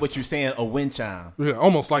diversion. what you're saying, a wind chime. Yeah,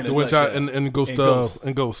 almost like in the a witch shot nutshell. and Ghost And Ghosts.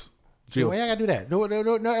 and Ghost. See, why y'all gotta do that? No,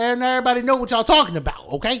 and everybody know what y'all talking about,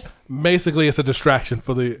 okay? Basically, it's a distraction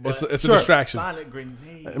for the. It's a Sure. distraction. Sonic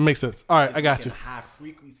grenade. It makes sense. All right, I got you. High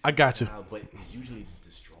frequency. I got you. sound, but it's usually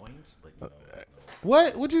destroying. But you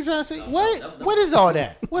know, What you trying to say? What is all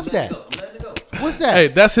that? What's that? I'm letting it go. What's that? Hey,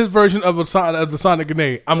 that's his version of the Sonic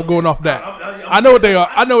grenade. I'm going off that. I know what they are.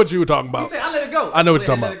 I know what you were talking He about. said, I let it go. I know what you're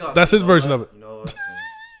So talking let it about. go. That's his You know version what? of it. You know what?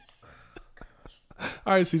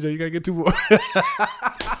 All right, CJ, you gotta get two more.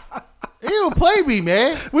 You don't play me,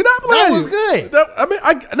 man. We're not playing. That was good. I mean,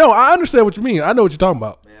 I understand what you mean. I know what you're talking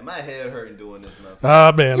about. Man, my head hurting doing this. Man.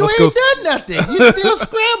 Ah, Man, You let's ain't go. done nothing. You still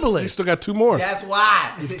scrambling. You still got two more. That's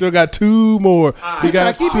why. You still got two more. right. We We trying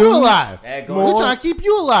got to keep two you alive. Hey, go We on. trying to keep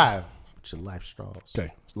you alive. With your life straws.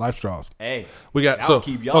 Okay, life straws. Hey, We got I'll so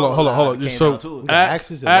keep y'all hold on. alive. It Just came so down to it.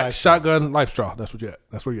 Axes and axe, life shotgun, life straw. That's what you at.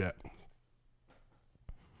 That's where you at.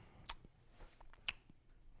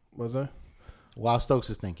 What's that? While Stokes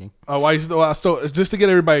is thinking. Why you still? It's just to get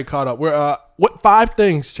everybody caught up. We're what 5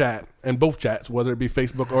 things, chat, in both chats, whether it be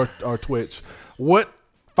Facebook or Twitch. What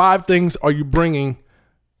 5 things are you bringing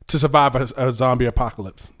to survive a zombie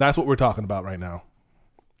apocalypse? That's what we're talking about right now.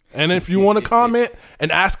 And if you want to comment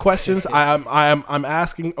and ask questions, I'm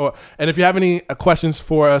asking. And if you have any questions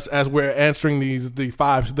for us as we're answering the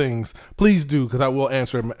 5 things, please do, because I will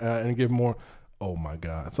answer them and give more. Oh my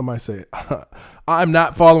God! Somebody say, I'm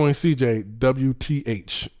not following CJ.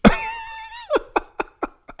 WTH.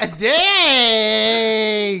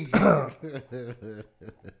 Dang!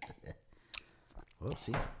 Well,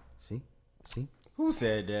 see. who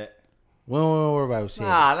said that? We don't worry about who said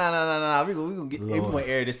Nah. We gonna get. Everyone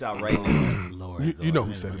air this out right now. it. Lord, You know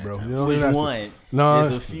who said it, bro. You know Which that's- one? No.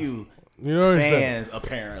 There's a few. You know what Fans,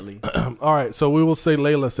 apparently. All right, so we will say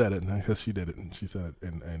Layla said it because she did it, and she said it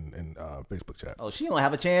in Facebook chat. Oh, she don't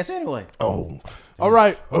have a chance anyway. Oh, all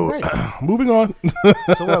right. Moving on.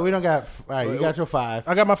 So what? We don't got. All right, you got your 5.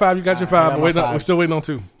 I got my 5. You got your 5. We're still waiting on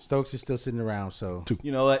 2. Stokes is still sitting around. So 2.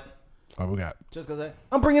 You know what? What we got? Just because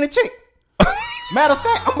I'm bringing a chick. Matter of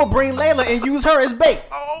fact, I'm going to bring Layla and use her as bait.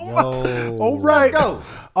 All right. Let's go.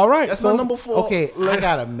 All right. That's my number 4. okay, I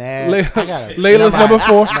got a mad. Layla's number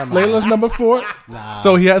 4. Layla's number 4. Nah.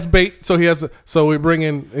 So he has bait. So we bring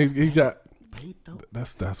in. He got.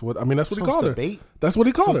 That's what I mean. That's what he called her. Bait. That's what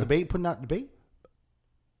he called So her. the bait putting out the bait.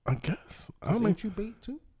 I guess. I Ain't mean, you bait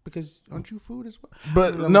too? Because aren't you food as well?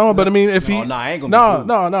 but no. But I mean, if he. No, I ain't gonna be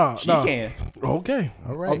food. No. She can. Okay.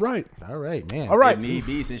 All right, man. All right. If need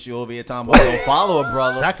be, since you over here talking about don't follow a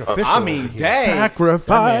brother. Sacrificial. I mean, dang.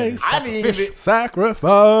 Sacrifice. I didn't even. Sacrifice.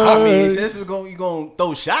 I mean, since you gonna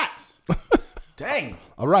throw shots. Dang.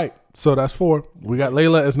 All right. So that's 4. We got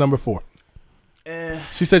Layla as number 4.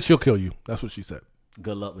 She said she'll kill you. That's what she said.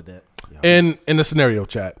 Good luck with that. In the scenario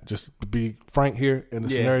chat, just to be frank here in the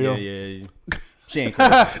scenario. Yeah. She ain't cool.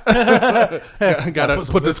 Gotta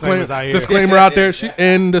put disclaimers disclaimer out there. She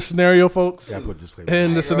in the scenario, folks. Yeah, put disclaimer.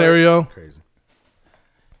 In the scenario. Crazy.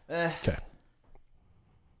 Okay.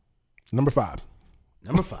 Number 5.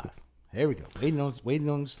 Number 5. Here we go. Waiting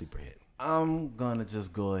on the sleeper hit. I'm gonna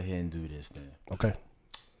just go ahead and do this then. Okay.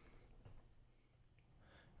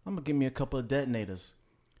 I'm gonna give me a couple of detonators.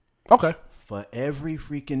 Okay. For every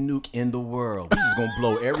freaking nuke in the world. We're just gonna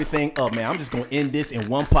blow everything up, man. I'm just gonna end this in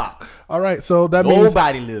one pop. All right. So that means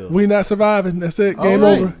Nobody lives. we not surviving. That's it. Game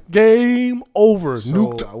All right. over. Game over. So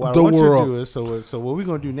Nuked what the I want you to world. do is so what we're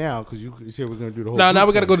gonna do now, because you said we're gonna do the whole. Now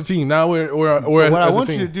we group got to thing. go to team. Now we're So what what I as a want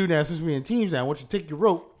team. you to do now, since we're in teams now, I want you to take your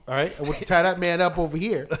rope. All right, I want you to tie that man up over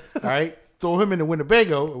here. All right, throw him in the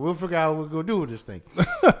Winnebago, and we'll figure out what we're gonna do with this thing.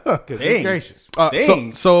 Goodness gracious.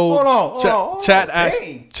 Dang. So Hold on. chat asked.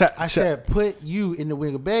 Dang. I said put you in the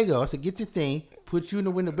Winnebago. I said get your thing, put you in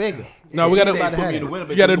the Winnebago. No, we gotta. Say, put me in the You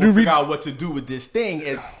Winnebago, gotta we gonna do figure out what to do with this thing.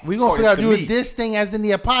 As We're gonna figure out to do me. this thing as in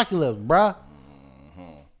the apocalypse, bruh.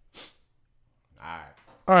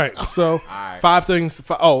 All right, so 5 things.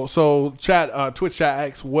 So chat, Twitch chat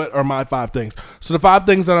asks, what are my 5 things? So the 5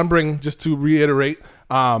 things that I'm bringing, just to reiterate,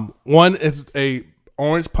 one is a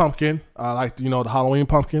orange pumpkin, like the Halloween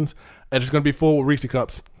pumpkins, and it's gonna be full with Reese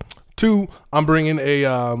cups. 2, I'm bringing a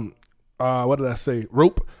what did I say?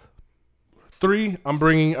 Rope. 3, I'm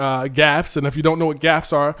bringing gaffs, and if you don't know what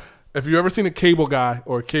gaffs are, if you ever seen a cable guy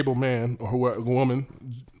or a cable man or a woman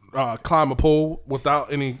climb a pole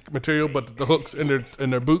without any material but the hooks in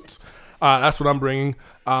their boots, that's what I'm bringing.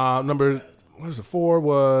 Number 4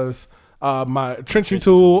 was my trenching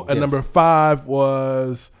tool, and number 5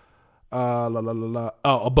 was a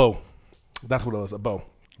bow. That's what it was, a bow,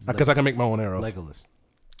 because I can make my own arrows. Legolas.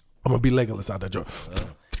 I'm gonna be Legolas out there, Joe.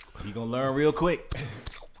 You gonna learn real quick.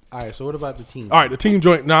 All right, so what about the team? All right, the team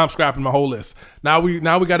joint. Now I'm scrapping my whole list. Now we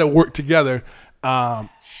got to work together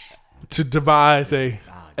to devise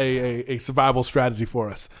a survival strategy for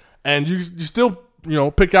us. And you still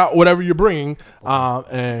pick out whatever you're bringing,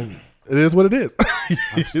 and it is what it is.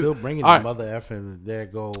 I'm still bringing All the right. mother F and there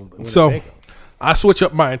go Winnebago. So I switch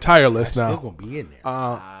up my entire list Still now. gonna be in there.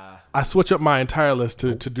 I switch up my entire list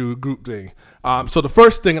to do a group thing. So the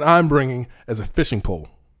first thing that I'm bringing is a fishing pole.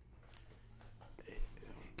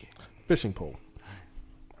 Fishing pole.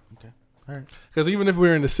 Okay. All right. Because even if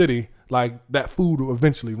we're in the city, like that food will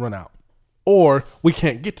eventually run out, or we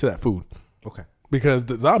can't get to that food Okay. because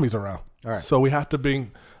the zombies are around. All right. So we have to be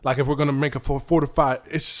like, if we're going to make a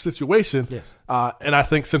fortified situation. Yes. And I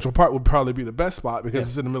think Central Park would probably be the best spot because Yes.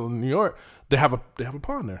 it's in the middle of New York. They have a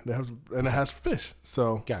pond there. And it has fish.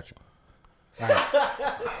 So Gotcha. All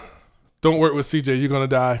right. don't work with CJ. You're going to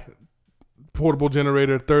die. Portable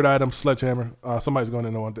generator. Third item, sledgehammer. Somebody's going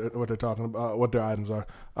to know what they're talking about, what their items are.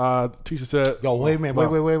 Teacher said. Yo, wait a minute.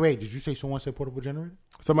 Wait. Did you say someone said portable generator?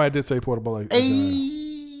 Somebody did say portable.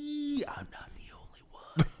 Hey, I'm not the only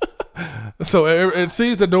one. So it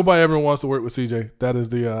seems that nobody ever wants to work with CJ. That is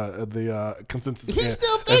the consensus. He's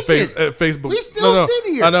still at thinking. at Facebook. We still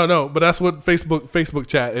sitting here. I know, but that's what Facebook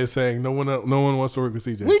chat is saying. No one wants to work with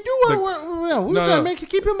CJ. We do want to work with him. We're trying to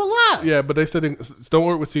keep him alive. Yeah, but they said don't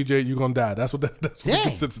work with CJ. You're gonna die. That's what the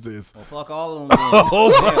consensus is. Well, fuck all of them.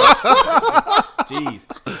 Jeez,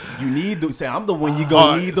 you need to say I'm the one you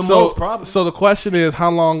gonna need the most. Probably. So the question is, how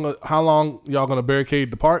long y'all gonna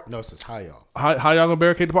barricade the park? No, it says hi, y'all. How y'all gonna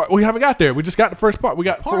barricade the park? We haven't got there. We just got the first part. We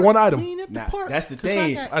got for one item. Nah, that's the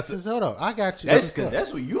thing. Hold on, I got you. That's because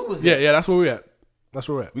that's what you was. Yeah, that's where we at. That's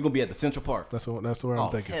where we're at. We're gonna be at the Central Park. That's where I'm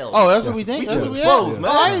thinking. Hell Oh, that's what we think. We That's too what we exposed, at.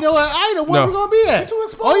 man. Oh, I didn't know. I didn't know where No. we're gonna be at. We too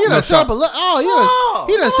exposed. Oh, you No, done set up stop.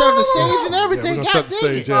 you done set up the stage and Yeah, everything. we're gonna God set the dang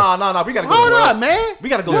stage, it. yeah. No. We gotta go. Hold somewhere up, else. man. We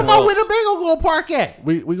gotta go Where somewhere my else. Winnebago gonna park at?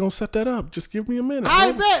 We gonna set that up. Just give me a minute. I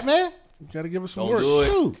man. bet, man. You gotta give us some Don't work. do it.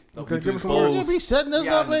 Shoot. Don't Okay, be too give us some You exposed. be setting us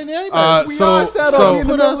Yeah, up in there.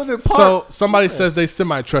 So somebody says they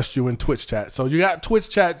semi-trust you in Twitch chat. So you got Twitch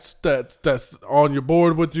chats that's on your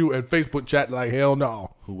board with you and Facebook chat like hell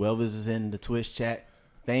no. Whoever's is in the Twitch chat,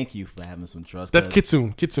 thank you for having some trust. That's 'cause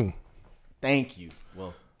Kitsune. Thank you.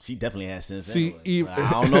 Well, she definitely has sense. See, Anyway. I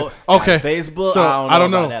don't know. Okay, Like Facebook. So I don't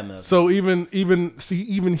know. About that mess. So even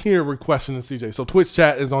here we're questioning CJ. So Twitch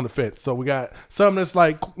chat is on the fence. So we got something that's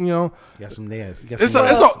like Got some nails.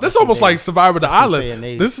 it's almost like Survivor the That's some Island. saying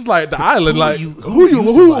nays. This is like the island. Like you who are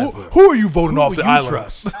you voting off the island?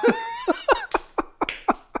 Trust.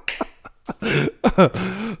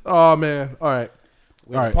 Oh man! All right,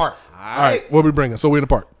 We're in the park. all right. What we bringing? So we're in the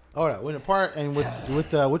park. All right, we're in the park, and with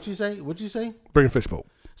what you say? What you say? Bringing fishbowl.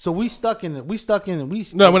 So we stuck in.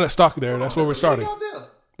 No, we're not stuck there. That's where we're starting.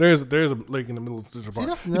 There's a lake in the middle of Central Park.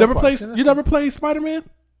 that's You another never part. played? See, that's You never played Spider-Man?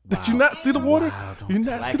 Did you not see the water? Wow, don't you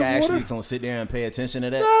not Like see the I actually water? gonna sit there and pay attention to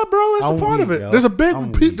that. Nah, bro, it's I'm a part of weak, it. yo. There's a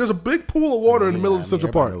I'm weak. there's a big pool of water in the middle of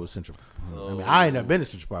Central Park. Knows Central. I ain't never been to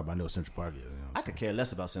Central Park, but I know what Central Park is. I could care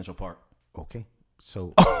less about Central Park. Okay,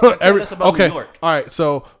 so That's about okay. New York. All right.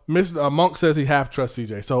 So Mr. Monk says he half trusts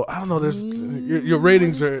CJ. So I don't know. There's your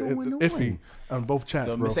ratings are going iffy on both chats,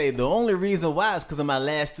 Let bro. me say the only reason why is because of my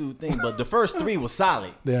last two things, but the first three was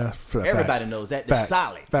solid. Yeah, Everybody facts. knows that. It's Facts.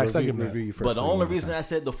 solid. Facts. I give review, that. review your first But the three only one more reason time. I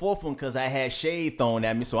said the fourth one because I had shade thrown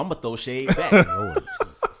at me, so I'm gonna throw shade back. Lord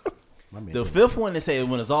Jesus. My man The did- fifth one, they say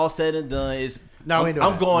when it's all said and done, is No, we ain't doing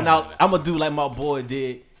I'm that. going No, out. I'm gonna do like my boy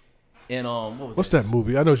did in What's that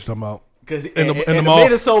movie? I know what you're talking about. Because In the it mall?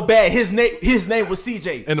 made it so bad. His name was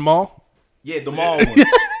CJ. In the mall? Yeah, the mall one.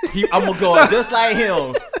 I'm gonna go just like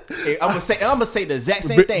him. I'm gonna say the exact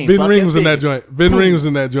same thing. Ben Fucking Ring was in that figures. joint. Ben Ring was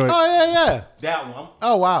in that joint. Oh yeah. That one.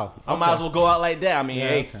 Oh wow. I might as well go out like that. I mean,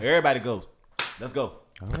 hey, okay. everybody goes. Let's go.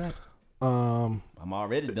 All right. I'm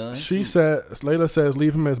already done. She said, Layla says,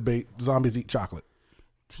 leave him as bait. Zombies eat chocolate.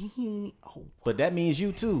 Oh, But that means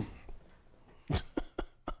you too.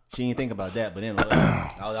 She didn't think about that, but then.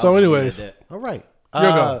 So anyways. all right. Here you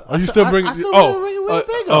go. Are you still bringing? I still bringing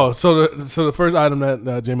Winnebago. So the first item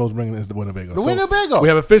that J-Mo's bringing is the Winnebago. The Winnebago. We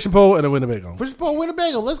have a fishing pole and a Winnebago. First of all,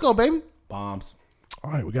 Winnebago. Let's go, baby. Bombs.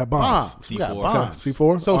 All right, we got bombs. Bombs. We got C4. bombs. Okay,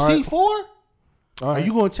 C4. So All right. C4. All Are right.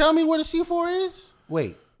 you going to tell me what a C4 is?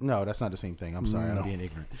 Wait. No, that's not the same thing. I'm sorry. I'm being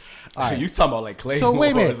ignorant. All right. You talking about like clay? So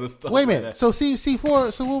wait a minute. and stuff Wait a like minute. that. So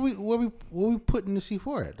C4. So what we putting the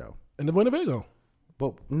C4 at though? And the Winnebago.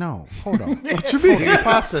 But no, hold on. What you mean?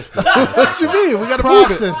 Process this. What you mean? We gotta move it.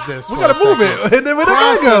 Process this. We gotta move it. And then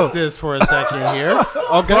Process Winnebago. this for a second here.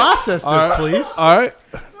 Okay. Process this, All right. please. All right.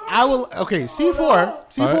 I will. Okay, C4.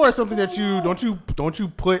 C4 All right. is something that you don't you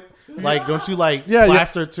put like don't you like Yeah, yeah.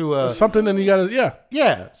 plaster to a Something, and you gotta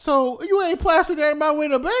yeah. So you ain't plastered that in my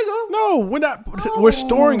Winnebago. No, we're not. We're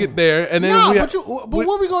storing it there, and then No, we. but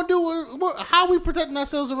what we gonna do? How we protecting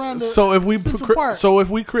ourselves around the So if we Central Park? if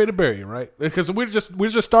we create a barrier, right? Because we're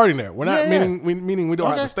just starting there. We're not Yeah, yeah. meaning we don't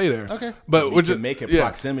have Okay. to stay there. Okay. but We we're can just make it yeah.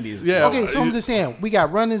 proximity. Is Yeah. Okay, so I'm just saying we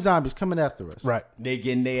got running zombies coming after us. Right. They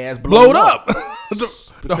getting their ass Blowed blown up.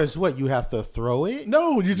 Because what you have to throw it.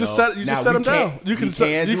 No, you just No. set you Now, just set we them down. can't- You can we set,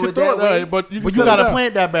 can't you do can it throw that it, way. right, but you But can you set it gotta down.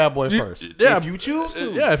 plant that bad boy You- first. Yeah, If you choose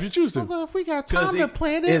to. Yeah, if you choose to. Well, if we got Because time to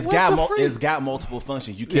plant it, it's what got the freak? it's got multiple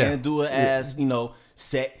functions. You Yeah. can't do it as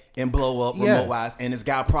set and blow up Yeah. remote wise, and it's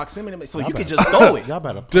got proximity, so you can just throw it. Y'all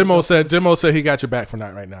better. Demo said he got your back for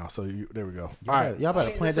that right now. So there we go. All right. Y'all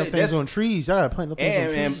better plant Say them things that's- on trees. Y'all gotta plant them things on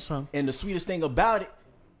trees or And, something. and the sweetest thing about it,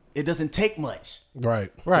 it doesn't take much.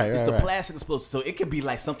 Right. Right, It's right, the right. plastic explosive, so it could be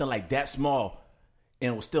like something like that small,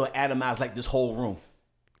 and it will still atomize like this whole room.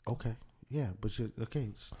 Okay. Yeah, but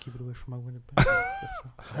just keep it away from my window.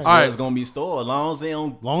 That's All where right. it's gonna be stored. As long as they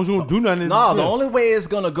don't. As long as you don't do nothing. No, the only way it's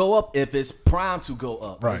gonna go up if it's primed to go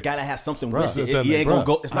up. Right. It's gotta have something Bruh. with it. It It ain't doesn't, gonna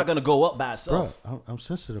go. It's not gonna go up by Bro, itself. I'm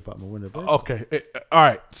sensitive about my window. Okay. All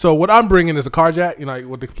right. So what I'm bringing is a car jack. You know, like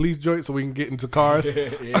with the police joint, so we can get into cars. Yeah,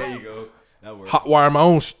 there you go. That works. Hot wire my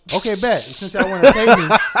own. Okay, bet. Since y'all want to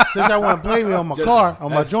play me, on my car,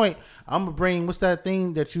 on my joint, I'm gonna bring what's that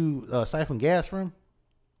thing that you siphon gas from,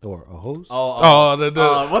 or a hose? Oh, the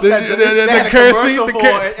what's the, that? the, They had the a kerosene, commercial the, for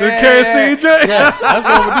it. the Yeah. kerosene joint. Yes, that's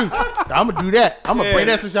what I'm gonna do. I'm gonna do that. I'm gonna bring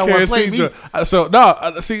that since y'all want to play Kerosene me. joint. So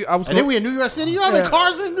no, see, I was. And then we in New York City. You know how many Yeah.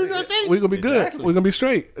 cars in New York City? We're gonna be good. Exactly. We're gonna be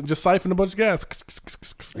straight and just siphon a bunch of gas.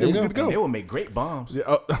 There you We're go. good to They go. would make great bombs.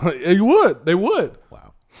 Yeah, you would. They would.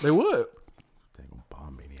 Wow. They would.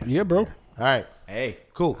 Yeah, bro. All right. Hey,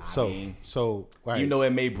 Cool. I mean, All right. you know, it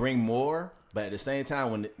may bring more, but at the same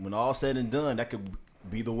time, when all said and done, that could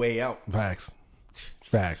be the way out. Facts.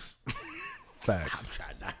 I'm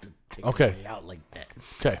trying not to take Okay. it way out like that.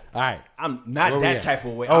 Okay. All right. I'm not Where we that at? type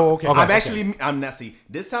of way. Oh, okay. I'm Okay. actually. I'm not. See,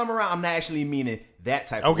 this time around, I'm not actually meaning that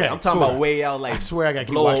type of Okay, way. I'm talking cool. about way out. Like I swear I gotta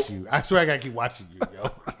keep blow- watching you. I swear I gotta keep watching you,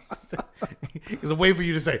 yo. It's a way for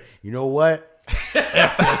you to say, you know what?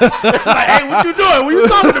 F this. Like, hey, what you doing? What you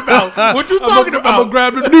talking about? What you talking I'm about? gonna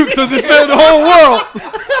grab the nukes and destroy the whole world.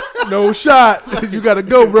 No shot. You gotta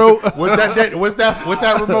go, bro. What's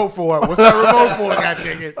that remote for? What's that remote for? God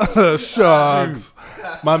dang it. Shucks.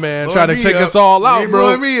 My man Blowing trying to me take up. us all You out, ain't bro.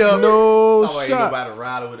 blowing me up. No Talking about ain't shot. nobody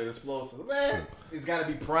riding with an explosive. Man, it's got to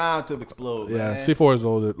be primed to explode. Yeah, man. C4 is a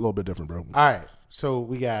little bit different, bro. All right. So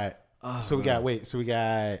we got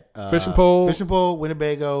Fishing pole.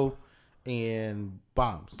 Winnebago, and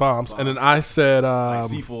bombs. Bombs. And then I said, Like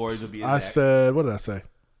C4s would be I exact. said, what did I say?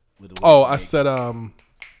 With the Oh, I make. said,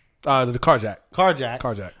 the carjack.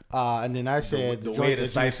 Carjack. And then I said the the way joint the that you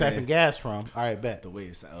siphon- siphon gas from. All right, bet. the way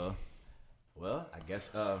it's well, I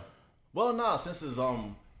guess well, no, since it's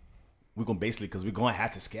we're gonna basically because we're gonna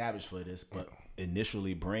have to scavenge for this, but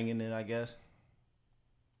initially bringing it, I guess.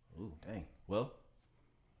 Ooh, dang. Well,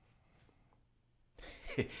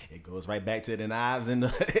 it goes right back to the knives and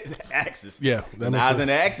the axes. Yeah, the that makes knives sense. and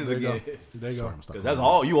the axes There you again. go. There you go. Because that's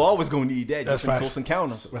all you always gonna need that That's just in facts. close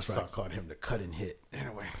encounter. That's So I right. called him the cut and hit.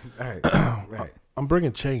 Anyway. All right. Right. I'm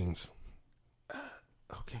bringing chains.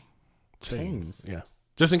 Okay. Chains. Yeah.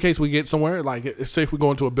 Just in case we get somewhere, like it's safe we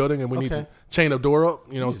go into a building and we need Okay. to chain a door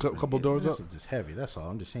up, a couple doors This up. is just heavy. That's all.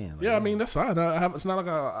 I'm just saying. Like, Yeah, I mean that's fine. It's not like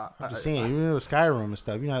I'm just saying. Even with Skyrim and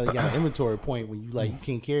stuff, you know, how you got an inventory point when you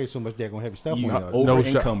can't carry so much daggone heavy stuff You on are you. no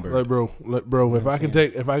over-encumbered. shot, bro. If I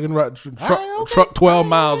can run okay. truck 12 All right.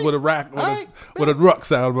 miles with a rack All right. with a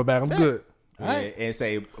rucksack on my back, I'm good. Yeah, and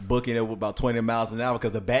say booking it with about 20 miles an hour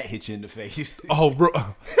because the bat hit you in the face. Oh, bro,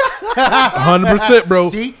 100%, bro.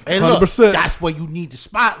 See, and look, 100%. that's where you need the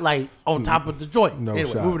spotlight on top of the joint. No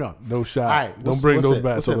anyway, shot. moving on. No shot. All right, Don't bring those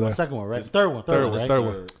bats over there. Second one, right? Third one. Third right?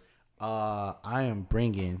 one. I am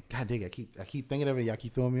bringing. God dang, I keep thinking of it. Y'all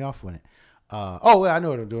keep throwing me off with it. Well, I know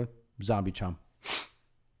what I'm doing. Zombie chum.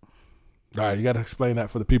 All right, you got to explain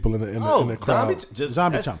that for the people in the crowd.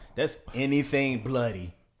 Zombie chum. That's anything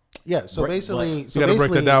bloody. Yeah. So basically, You got to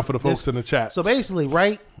break that down for the folks in the chat. So basically,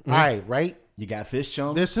 right? All right. You got fish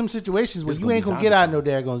chum. There's some situations where It's you gonna ain't be gonna get zombie out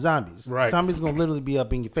no daggone zombies. Right. Zombies gonna literally be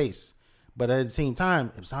up in your face. But at the same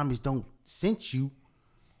time, if zombies don't sense you,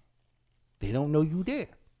 they don't know you there.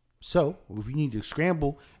 So if you need to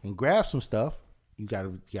scramble and grab some stuff, you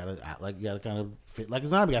gotta kind of fit like a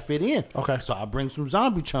zombie. I fit in. Okay. So I bring some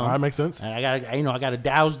zombie chum. All right, makes sense. And I gotta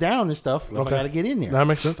douse down and stuff. If I gotta get in there. That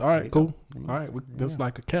makes sense. All right, cool. All right, that's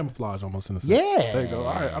like a camouflage almost in a sense. Yeah. There you go.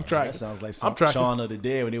 All right, I'm tracking. That sounds like I'm some tracking. Shaun of the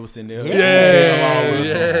Dead when they was sitting there.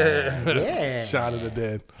 Yeah. Yeah. Shot of the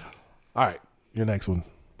dead. All right, your next one.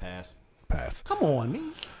 Pass. Pass. Come on,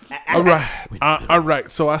 man. All right. All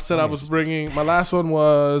right. So I said I was bringing. My last one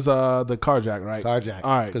was the carjack, right? Carjack.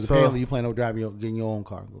 All right. Because so, apparently you plan on getting your own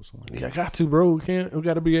car and go somewhere. yeah, I got to, bro. We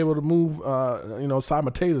got to be able to move,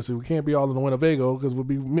 simultaneously. We can't be all in the Winnebago because we'll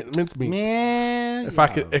be mincemeat. Man, If I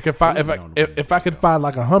could find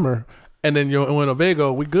like a Hummer and then you're in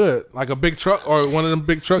Winnebago, we good. Like a big truck or one of them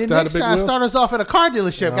big trucks then that had a next big time wheel. start us off at a car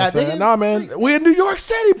dealership. You know what I'm saying? Goddamn. Nah, man, we in New York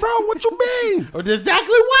City, bro. What you mean?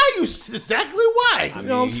 Exactly why. You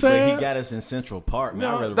know what I'm saying? He got us in Central Park,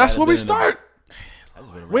 man. No, that's where we start.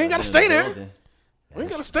 We ain't gotta stay there. Building. We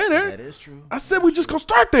ain't gotta stay there. That is true. I said we just gonna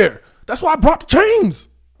start there. That's why I brought the chains.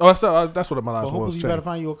 Oh, that's what my last Well, one was. hopefully you better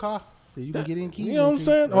find you a car that you can get in keys. You know what I'm into.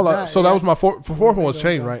 saying? If Hold on. not, So you that got- was my fourth one was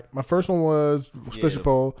chain, right? My first one was fishing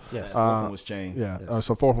pole. Yes. Fourth one was chain. Yeah.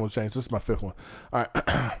 So fourth one was chain. So this is my fifth one. All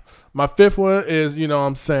right. My fifth one is, you know what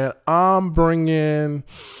I'm saying, I'm bringing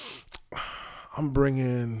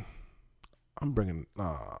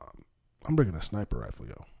a sniper rifle,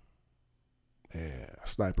 yo. Yeah,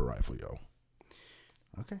 sniper rifle, yo.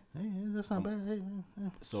 Okay, hey, that's not bad. Hey,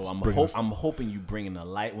 So I'm Bring us- hoping you bringing a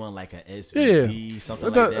light one like a SVD,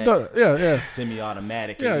 something like that. Yeah.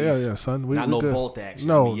 Semi-automatic. Yeah, at least. yeah, son. We Not no good. bolt action.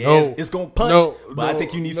 No, I mean, yeah, no. it's gonna punch, No, but I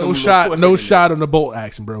think you need some no shot on the bolt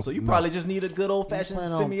action, bro. So you No. probably just need a good old fashioned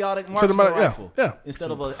plan on- semi-automatic So marksman the- yeah, rifle, yeah.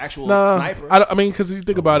 instead of an actual Nah, sniper. I mean, because you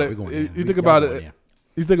think about it, we're going you in. think Y'all about going it. in.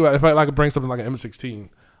 You think about it, if I could bring something like an M16,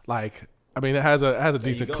 like I mean, it has a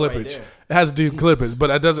decent go, right clippage. there. It has a decent clippage, but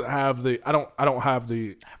it doesn't have the. I don't have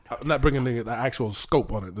the. I'm not bringing the actual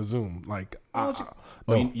scope on it, the zoom. Like, Oh,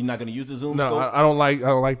 no, you're not gonna use the zoom no, scope. I don't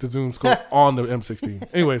like the zoom scope on the M16.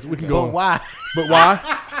 Anyways, we can go. But on. why? But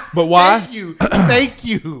why? But why? Thank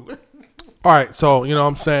you. All right, so you know what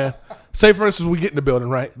I'm saying. Say for instance, we get in the building,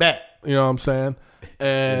 right? Bet. You know what I'm saying,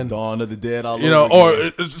 and It's Dawn of the Dead all you know, over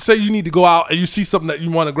again. or say you need to go out and you see something that you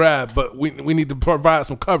want to grab, but we need to provide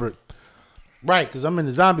some cover. Right, because I'm in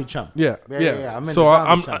the zombie chunk. Yeah. I'm in So the zombie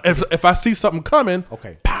I'm chunk. if I see something coming,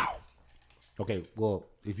 Okay. pow, Okay. Well,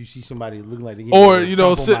 if you see somebody looking like they get or ready to you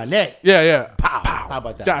know, jump on my neck, yeah, pow. How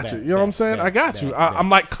about that? got Bet, you. You know what I'm bet, saying? bet, I got you. bet, I'm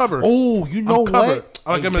like covered. Oh, you know I'm covered. what?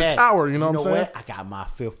 Like I'm in a bet. tower, you know what I'm saying? I got my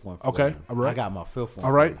fifth one. For Okay, you. all right. I got my fifth one.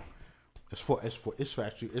 All right. It's for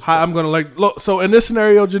actually. It's How I'm gonna like look. So in this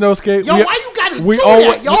scenario, Janosuke, Yo, why you gotta do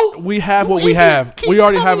that, yo? We have You what we even have. keep We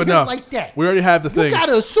already coming have here enough. like that. We already have the You thing.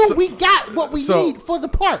 gotta assume we got what we so- need for the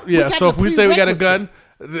part. Yeah. got So the if we say we got a prerequisite. gun,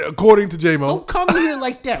 according to J-Mo, Don't come in here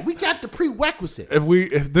like that. We got the prerequisite.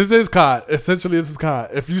 if this is COD, essentially this is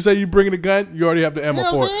COD. If you say you bringing a gun, you already have the You ammo know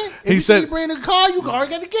for what I'm it. saying? If He you said bring the car, you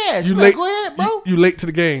already got the gas. you You late. go ahead, bro. You late to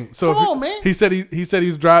the game. So Come if on, man. He said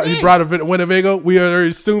he's driving. He Yeah. brought a Winnebago. We already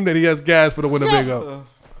assumed that he has gas for the Winnebago.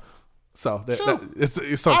 So Sure. it's I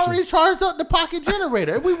assumption. already charged up the pocket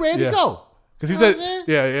generator. We ready Yeah. to go. Because he You know said, what I'm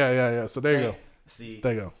saying? yeah. So there you go. See,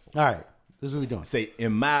 There you go. All right. This is what we doing. say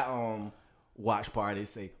in my watch party,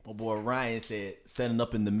 say my boy Ryan said setting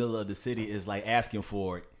up in the middle of the city is like asking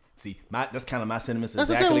for it. See, that's kind of my sentiments.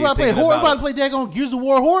 That's exactly the same. We about to play thinking horde. About about to play daggone Gears of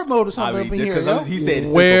War horde mode or something up in here. because Yo. he said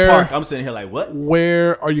Central Where- Park. I'm sitting here like, what?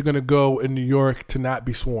 Where are you going to go in New York to not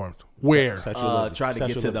be swarmed? Where? Statue of Liberty. Try to Statue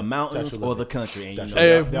get of to the Liberty. mountains Statue of or the Liberty. country. And, Statue you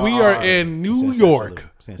know, If there we are in New Statue of York, Liberty.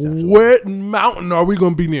 Statue of Liberty. what mountain are we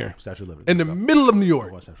going to be near? Statue of Liberty. In the middle of New York.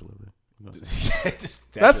 Statue of Liberty.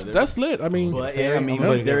 That's lit. I mean, But yeah, I mean, I'm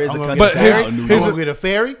gonna but there get- is a I'm gonna country But get here's- now in New I'm here's York. gonna get a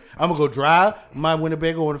ferry. I'm gonna go drive my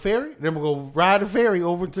Winnebago on the ferry. Then we're gonna ride the ferry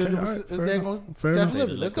over to all right, the fair daggone enough. Fair Statue enough. of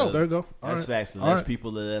Liberty. Let's go. there you go. All That's right. facts. All Less right.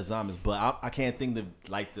 people, less zombies. But I can't think of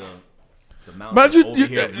like the mountains But you, over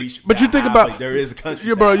here reach but you that think high, about but there is a country.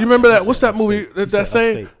 Yeah, bro. You remember that? What's that movie? upstate. That He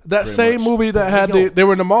said that upstate, same much. movie that had Yo. they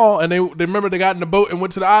were in the mall and they remember they got in the boat and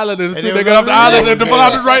went to the island and as soon as they they got off was the like, island yeah, and the yeah.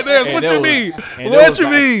 bomb is right there. And What there you was- mean? and there What was you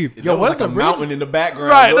like- mean? Yo, Yo, what what like the a bridge- mountain in the background?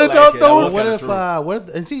 Right, looked they like don't- it. That was What kinda if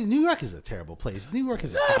true. and see, New York is a terrible place. New York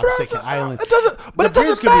is a bro, godforsaken it's- island. it doesn't- but the it doesn't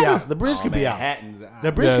bridge could be matter. out. The bridge Oh, could be out. Manhattan's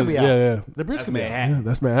The bridge Yeah, could be out. yeah. The bridge That's could be out. Manhattan. Yeah,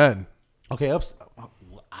 that's Manhattan. Okay,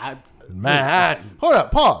 Manhattan. Hold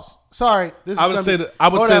up, pause. Sorry, this I is would gonna say be- that I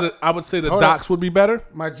would hold say up. that I would say the Hold docks would be better.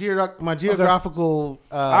 My geographical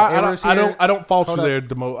I errors don't here. I don't fault you Hold up. there,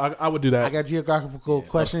 Demo. I would do I that. got geographical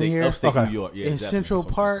question Upstate, here. upstate Okay. New York. Yeah, In definitely. Central That's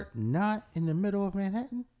what- Park, not in the middle of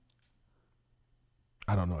Manhattan.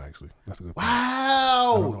 I don't know actually. That's a good point.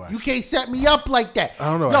 Wow, know, you actually. can't set me up like that. I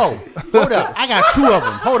don't know, Yo, hold up. I got two of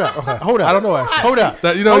them. Hold up. Hold up. I don't know, actually. Hold up.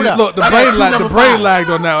 That, you know, Hold up. look, the I got brain two lagged. The number brain fives. lagged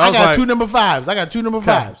on that. I was got like, two number fives. All right.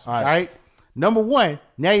 All right. All right. Number one.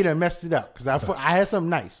 Now you done messed it up because I had something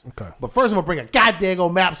nice. Okay. But first, I'm gonna bring a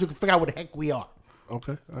goddamn map so we can figure out where the heck we are.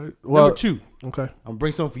 Okay. All right. Well, Number two. Okay. I'm gonna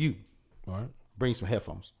bring something for you. All right. Bring some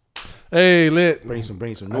headphones. Hey, lit. Bring some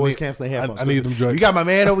noise canceling headphones. I need them joints. You got my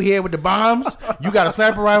man over here with the bombs. You got a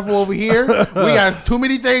sniper rifle over here. We got too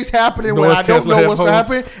many things happening when Noise I don't know canceling what's gonna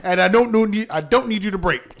headphones. happen, and I don't need you to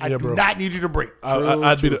break. I Yeah, do bro. not need you to break.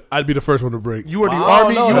 I'd be the first one to break. You are the Oh,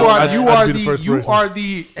 army. no, you no, are I'd- you I'd are be the the first you person. are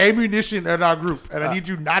the ammunition in our group, and I need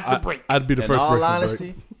you not to break. I'd be the In first all person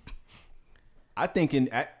honesty, I think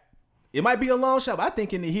it might be a long shot, but I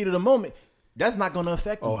think in the heat of the moment, that's not going to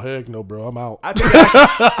affect to break. him. Oh heck no, bro. I'm out. I think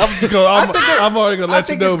actually, I'm just going. I'm already gonna I let you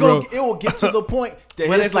think know, it's bro. gonna, it will get to the point that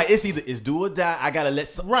But it's if like it's either it's do or die. I gotta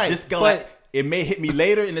let Right, this go. but- Like, it may hit me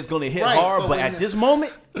later, and it's gonna hit Right, hard. but But when at the- this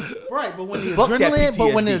moment, Right, but when the Fuck that adrenaline,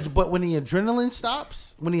 PTSD. when the adrenaline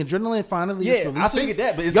stops, when the adrenaline finally Yeah, is I releases, figured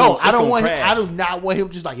that, but it's yo, gonna- it's I don't gonna want crash. I do not want him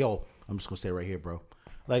just like, yo, I'm just gonna stay right here, bro.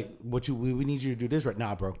 Like, we need you to do this right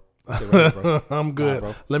now, bro. Stay right here, bro. I'm good.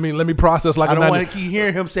 bro. Let me process like I a don't 90. want to keep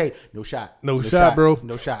hearing him say no shot, No shot, bro.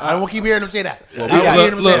 no shot. I don't want to keep hearing him say that. well, I don't wanna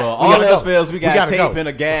hear him look, say that. all We gotta else go. fails. We got gotta tape go. and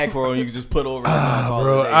a gag for him. You can just put over. And call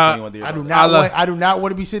bro, it a day, so I- you wanna do I do it. not. I do not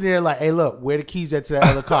want to be sitting there like, hey, look, where the keys at to that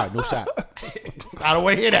other car? No shot. I don't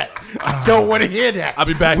want to hear that. I don't want to hear that. I'll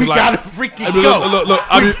be back We in like- gotta freaking I mean, go. look,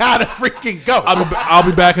 I'll we be- gotta freaking go. I'll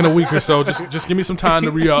be back in a week or so. Just give me some time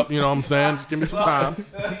to re up. You know what I'm saying? Just give me some time.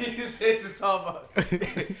 He said to talk about,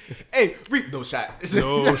 hey, reap no shot.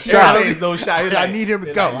 No shot. No shot. He's I like- need him to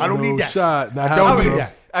he's go. like, I don't No need that. shot. Not I don't happening, need bro.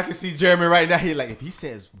 that. I can see Jeremy right now. He like, if he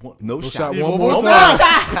says no shot, shot, one more more time.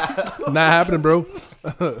 time. Not happening, bro.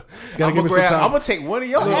 Gotta I'm give me some I'm time. gonna take one of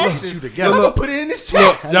your you asses. together. I'm gonna put it in his Look,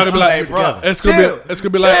 chest. y'all gonna be like, bro, it's gonna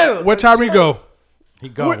be chill. like, where Tyree go? He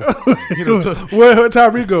go. You know, took, Where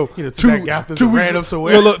Tyree go? He done took that gaff and ran up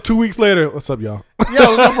somewhere. Look, 2 weeks later. What's up, y'all?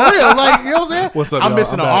 yo, no, for real. Like, you know what I'm saying? What's up, I'm y'all?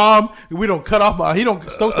 missing I'm an back. arm. We don't cut off my.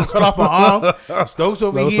 Stokes don't cut off my arm. Stokes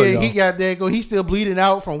over No, what's up, here, y'all? he got there. Go. He's still bleeding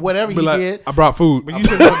out from whatever Be he like, did. I brought food. But you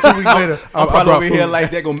said 2 weeks later. I'm I probably brought over here food.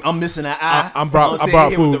 like that. I'm missing an eye. I brought I'm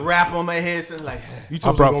here food. with the wrap on my head. So like, You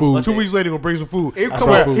I brought food. 2 weeks later, gonna bring some food. He I come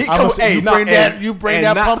swear. food. he I'm come- gonna say, hey, you no, bring that. and- You bring and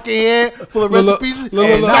that not- pumpkin head full of Look, recipes. look,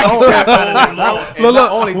 and look, not, look. and Look,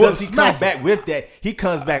 not only look, does he smack come back with that, he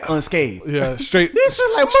comes back unscathed. Yeah, straight. This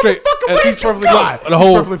is like Straight. motherfucker. And Where he's did you perfectly go? fine. The He's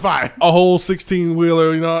whole- perfectly fine. A whole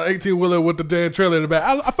 16-wheeler, 18-wheeler with the damn trailer in the back.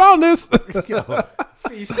 I found this.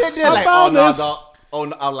 He said that like, oh found no, this. dog. Oh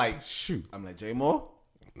no, I'm like, shoot. I'm like, Jay Moore,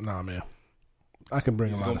 Nah, man. I can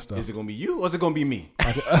bring a lot of stuff. is it gonna be you or is it gonna be me?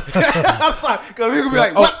 I'm sorry, because we gonna be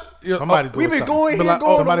like, Oh, what? yeah, Somebody We've been going But here, like,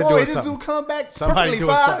 going somebody to war, doing and this something. dude come back Somebody perfectly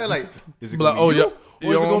doing fine. something. Like, is it Be like, gonna be you? you Or is it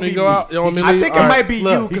don't gonna want me be to go me? out? You don't want me to I leave? think it All might right. be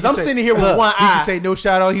Look, you he because can I'm say- sitting here with look, one He eye. can say no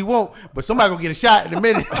shout out. He won't. But somebody gonna get a shot in a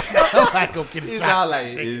minute. Somebody gonna get a It's shot. all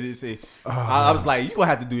like, I was like, you gonna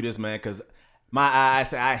have to do this, man, because my eye. I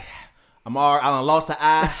said, I done lost an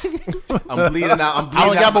eye. I'm bleeding out. I'm I bleeding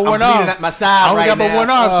only got out. but I'm one bleeding arm. out my side I only right got but now. one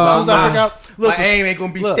arm. So as soon as I my- figure out, look, my aim ain't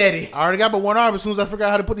gonna be look, steady. I already got but one arm. As soon as I figure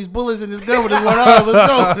out how to put these bullets in this gun with this one arm,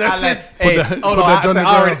 let's go. That's I like, it. hey, that- oh put no, that I, joint said,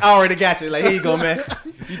 in I already got you. Like, here you go, man.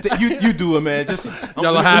 You do it, man. Just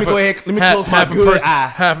Y'all let me go ahead. Let me close my good eye.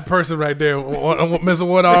 Half a person right there. Missing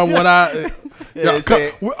one arm, one eye. Yeah, Y'all,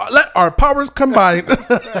 say- let our powers combine.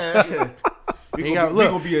 We Ain't gonna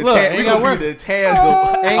got- be look, a look, tag. ain't We got gonna work. be the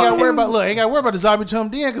tandem. Ain't gotta worry about the zombie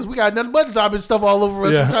chummed in because we got nothing but zombie stuff all over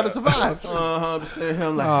us. Yeah. We're trying to survive. I'm saying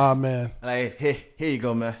him like, Oh, man. here you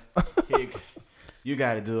go, man. Here you go. You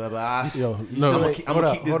got to do it, but Yo, I'm no. gonna Hold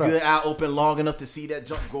up, keep this hold up. good eye open long enough to see that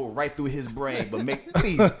jump go right through his brain. But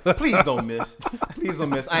please don't miss. Please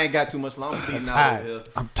don't miss. I ain't got too much long. I'm bleeding out tired. over here.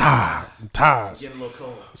 I'm tired. Getting a little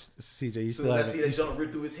cold. CJ, you As soon still as I have see it. that jump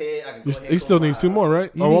rip through his head, I can go ahead. He still needs 2 more,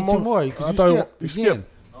 right? You Or need one 2 more because I you thought skipped. you You skipped.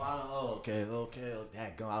 skipped. Okay.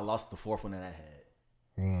 Daggone, I lost the fourth one that I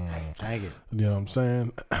had. Dang it. You know what I'm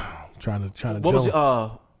saying? trying to. What was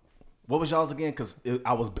jump. what was y'all's again? Because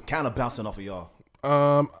I was kind of bouncing off of y'all.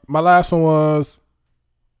 My last one was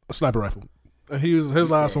a sniper rifle. And his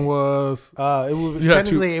last one was It would You had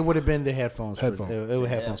technically it would have been the headphones. Headphones. It would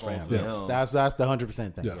headphones for him. Headphones, Yes. yeah. That's the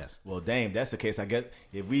 100% thing. Yeah. Yes. Well, damn, that's the case. I guess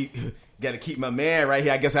if we got to keep my man right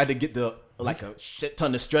here, I guess I had to get the like a shit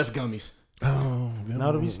ton of stress gummies.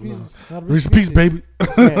 Now the Reese's Pieces. Reese's Piece, baby.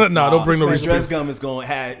 no, don't bring no Reese's stress Piece. gummies gonna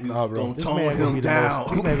have Nah, bro. gonna This tone man gonna him be the down. most.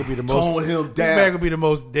 This man gonna be the most. Tone him This man down. gonna be the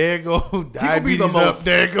most. There go He gonna be diabetes the up. most.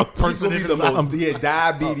 There go He's person gonna be in the his life. most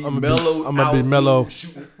diabetes I'm gonna be- mellow. I'm gonna be out mellow.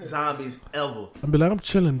 shooting zombies ever. I'll be like, I'm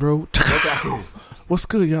chilling, bro. That's how- What's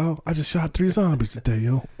good, y'all? I just shot 3 zombies today,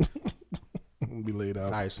 yo. Be laid out.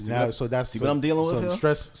 All right, so that's what I'm dealing with here?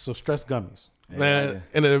 Stress gummies. Man,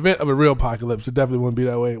 in an event of a real apocalypse, it definitely wouldn't be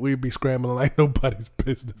that way. We'd be scrambling like nobody's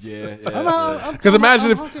business. Yeah. Because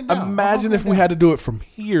imagine I'm if we had to do it from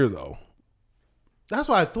here, though. That's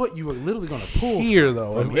why I thought you were literally gonna pull. Here,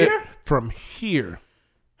 though. From here? From here.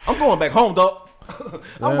 I'm going back home, dog.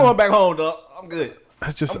 I'm going back home, dog. I'm good. I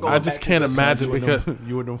I'm just going back to can't the imagine You because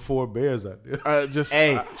you and them 4 bears out there. I just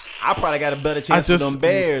Hey, I probably got a better chance with just- them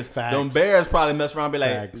Bears. Facts. Them Bears probably mess around and be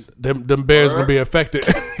like, Facts. them bears gonna be affected.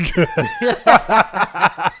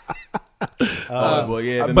 oh boy,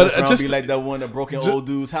 yeah. But but mess around just- be like that one that broke in old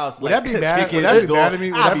dude's house. Would like, that be bad? kicking Would that the be door. bad to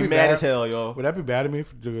me? Would I'd that be be mad bad? as hell, yo. Would that be bad to me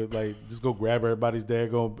to like just go grab everybody's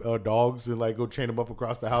daggone dogs and like go chain them up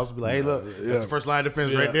across the house and be like, hey, look, that's the first line of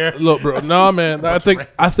defense right there. Look, bro. No, man. I think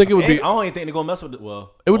it would Hey, be I don't even think they're gonna mess with it.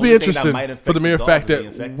 Well, it would be only thing that interesting might infect for the mere dogs fact is being that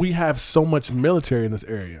infected. we have so much military in this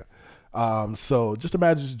area. So just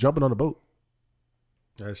imagine just jumping on a boat.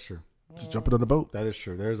 That's true. Just jumping on a boat. That is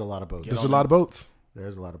true. There's a lot of boats. There's a lot of boats.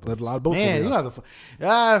 There's a lot of boats. There's a lot of boats. Man, over you there.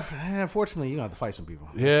 have to. Unfortunately, you have to fight some people.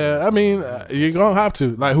 Yeah, I mean, you're gonna have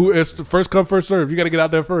to. Like, who? It's the first come, first serve. You got to get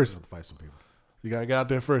out there You first. have to fight some people. You got to get out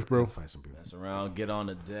there first, bro. Fight some people. mess around, get on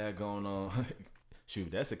the daggone.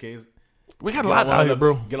 Shoot, that's the case. We got a Get lot on one out of here, the-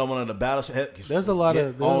 bro. Get on one of the battleship. There's a lot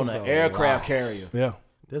of- on there's an a aircraft lot. carrier. Yeah,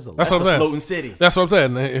 There's a lot. that's That's what a I'm saying. floating city. That's what I'm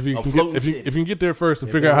saying. If you A can floating get, city. if you can get there first and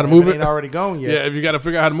If figure out how to move it. ain't already gone yet. Yeah, if you got to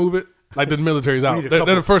figure out how to move it, like the military's out. We need a They're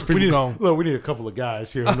couple- the first we people need- gone. Look, we need a couple of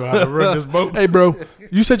guys here who know how to run this boat. Hey, bro,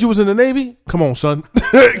 you said you was in the Navy? Come on, son.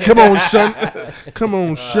 Come on, son. Come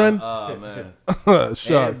on, son. Oh man.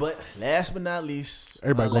 Son. And, but last but not least,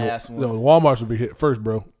 Everybody my going. last one. Walmart should be hit first,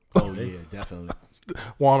 bro. Oh yeah, definitely.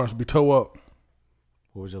 Walmart should be toe up.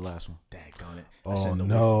 What was your last one? Daggone it. Oh, I shouldn't have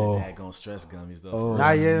no. wasted the daggone stress gummies though. Oh.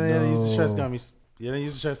 Nah, yeah, they use the no. stress gummies. You don't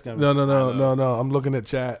use the stress gummies. No. I'm looking at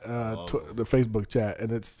chat, the Facebook chat,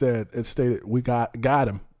 and it stated we got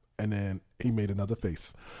him, and then He made another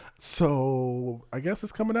face. So I guess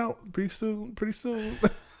it's coming out pretty soon.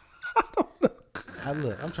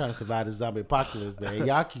 I'm trying to survive the zombie apocalypse, man.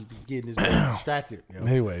 Y'all keep getting this man distracted. Yo.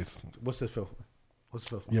 Anyways, What's the fifth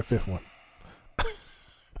one? your fifth one.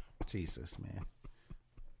 Jesus, man.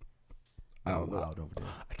 I don't know. Loud over there.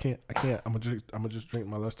 I can't. I'm gonna just drink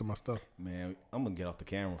my rest of my stuff. Man, I'm gonna get off the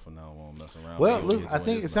camera for now. I won't mess around. Well, Maybe look, I doing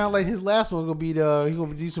think this it sounds much. like his last one gonna be he's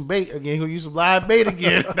gonna do some bait again. He's gonna use some live bait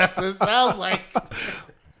again. That's what it sounds like.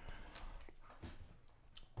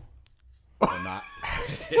 Or not.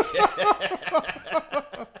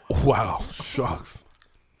 Wow, shucks.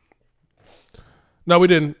 No, we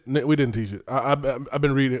didn't teach it. I've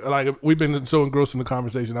been reading. Like we've been so engrossed in the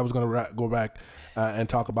conversation. I was gonna go back and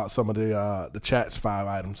talk about some of the chat's 5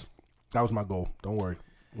 items. That was my goal. Don't worry,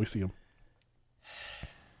 we see them.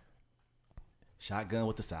 Shotgun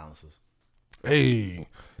with the silencers. Hey,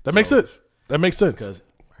 that makes sense. That makes sense. Because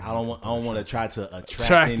I don't want to try to attract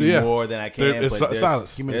Attract, any yeah. more than I can. It's But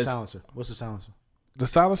silence. Give me the there's- silencer. What's the silencer? The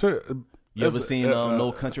silencer. You ever that's- seen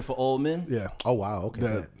No Country for Old Men? Yeah, Oh wow. Okay.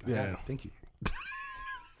 That- good. I got yeah. it. Thank you.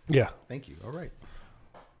 yeah. Thank you. All right.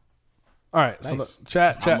 All right. So Nice.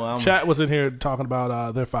 look, I'm- chat was in here talking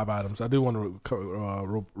about their 5 items. I do want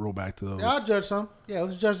to roll back to those. Yeah, I'll judge some. Yeah,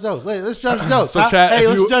 let's judge those. Let's judge those. So, huh? Chad, hey, if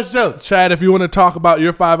let's you- judge those. Chad, if you want to talk about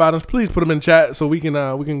your 5 items, please put them in chat so we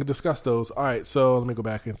can discuss those. All right, so let me go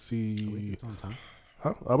back and see. It's on time.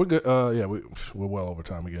 Huh? We're good. Yeah, we're well over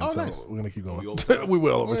time again. Oh, so nice. we're gonna keep going. We overtime? we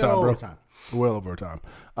well over Yeah, time, bro. overtime. We're well over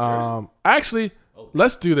time. Actually,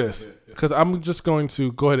 let's do this because I'm just going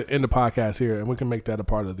to go ahead and end the podcast here, and we can make that a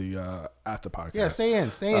part of the after podcast. Yeah, stay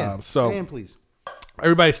in. Stay in. So- stay in, please.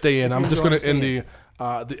 Everybody stay in. If I'm you just going enjoy, to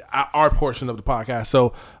end our portion of the podcast.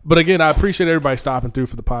 So, but again, I appreciate everybody stopping through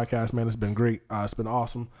for the podcast, man. It's been great. It's been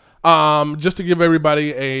awesome. Just to give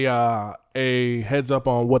everybody a heads up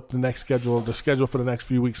on what the schedule for the next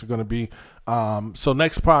few weeks are going to be. So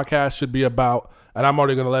next podcast should be about, and I'm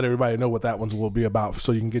already going to let everybody know what that one will be about,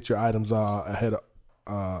 so you can get your items ahead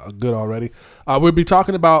good already. We'll be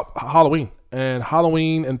talking about Halloween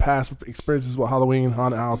and past experiences with Halloween,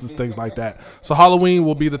 haunted houses, things like that. So Halloween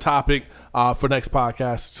will be the topic for next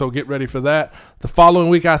podcast. So get ready for that. The following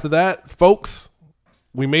week after that, folks,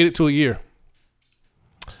 we made it to a year.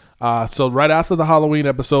 So right after the Halloween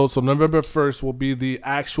episode, so November 1st will be the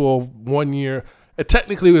actual 1 year. It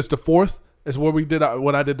technically is the 4th. Is where we did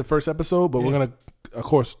when I did the first episode, but we're gonna, of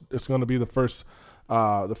course, it's gonna be the first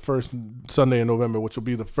Sunday in November, which will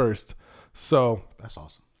be the 1st. So That's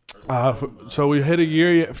awesome. so we hit a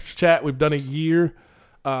year, chat. We've done a year.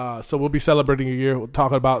 So we'll be celebrating a year. We'll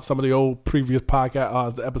talk about some of the old previous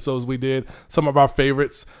podcast the episodes we did, some of our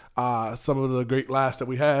favorites, some of the great laughs that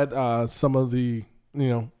we had, some of the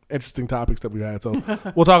interesting topics that we had. So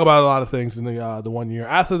we'll talk about a lot of things in the 1 year.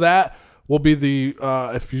 After that will be the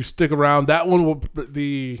if you stick around, that one will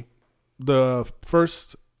be the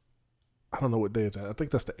first. I don't know what day it's at. I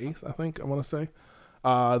think that's the 8th. I think I want to say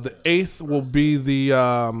the 8th will be the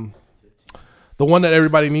one that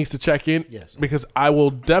everybody needs to check in. Yes. Because I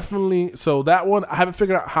will definitely. So that one, I haven't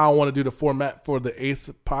figured out how I want to do the format for the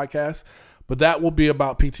 8th podcast, but that will be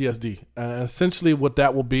about PTSD. And essentially, what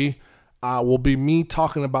that will be me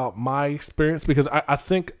talking about my experience, because I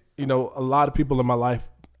think a lot of people in my life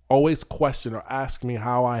always question or ask me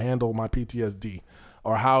how I handle my PTSD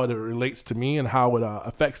or how it relates to me and how it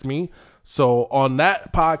affects me. So on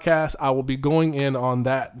that podcast, I will be going in on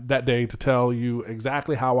that day to tell you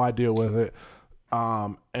exactly how I deal with it,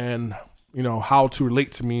 and how to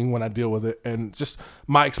relate to me when I deal with it, and just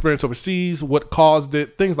my experience overseas, what caused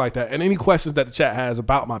it, things like that, and any questions that the chat has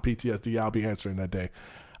about my PTSD, I'll be answering that day.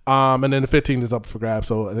 And then the 15th is up for grabs.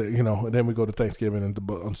 So, and then we go to Thanksgiving and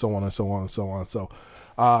so on and so on and so on. So,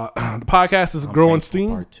 the podcast is growing steam.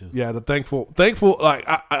 Part 2. Yeah, the thankful. Like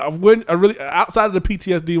I really, outside of the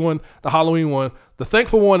PTSD one, the Halloween one, the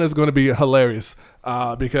thankful one is going to be hilarious.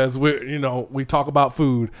 Because we talk about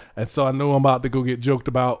food, and so I know I'm about to go get joked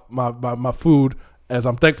about my food, as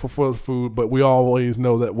I'm thankful for the food, but we always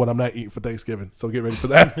know that what I'm not eating for Thanksgiving. So get ready for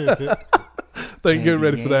that. Get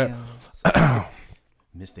ready for that.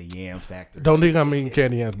 Mr. Yam Factor. Don't think I'm eating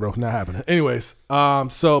candy yams, bro. Not happening. Anyways,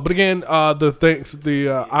 but again,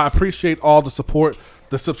 I appreciate all the support,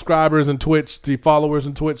 the subscribers in Twitch, the followers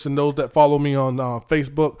in Twitch, and those that follow me on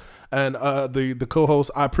Facebook, and the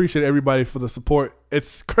co-hosts. I appreciate everybody for the support.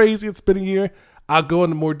 It's crazy. It's been a year. I'll go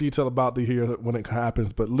into more detail about the year when it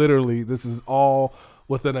happens, but literally, this is all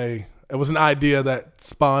within it was an idea that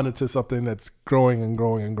spawned into something that's growing and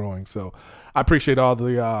growing and growing. So I appreciate all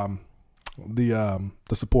the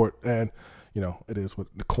support, and it is with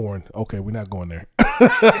the corn. Okay, we're not going there.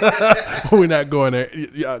 We're not going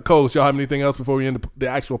there. Coach, y'all have anything else before we end the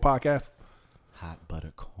actual podcast? Hot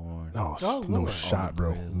butter corn. Oh, no shot,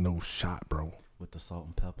 bro. No shot, bro. With the salt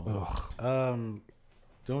and pepper.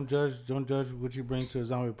 Don't judge what you bring to a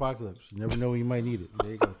zombie apocalypse. You never know when you might need it.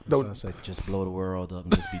 There you go. Don't say just blow the world up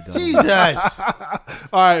and just be done. Jesus.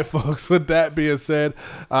 All right, folks. With that being said,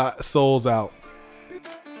 Souls out.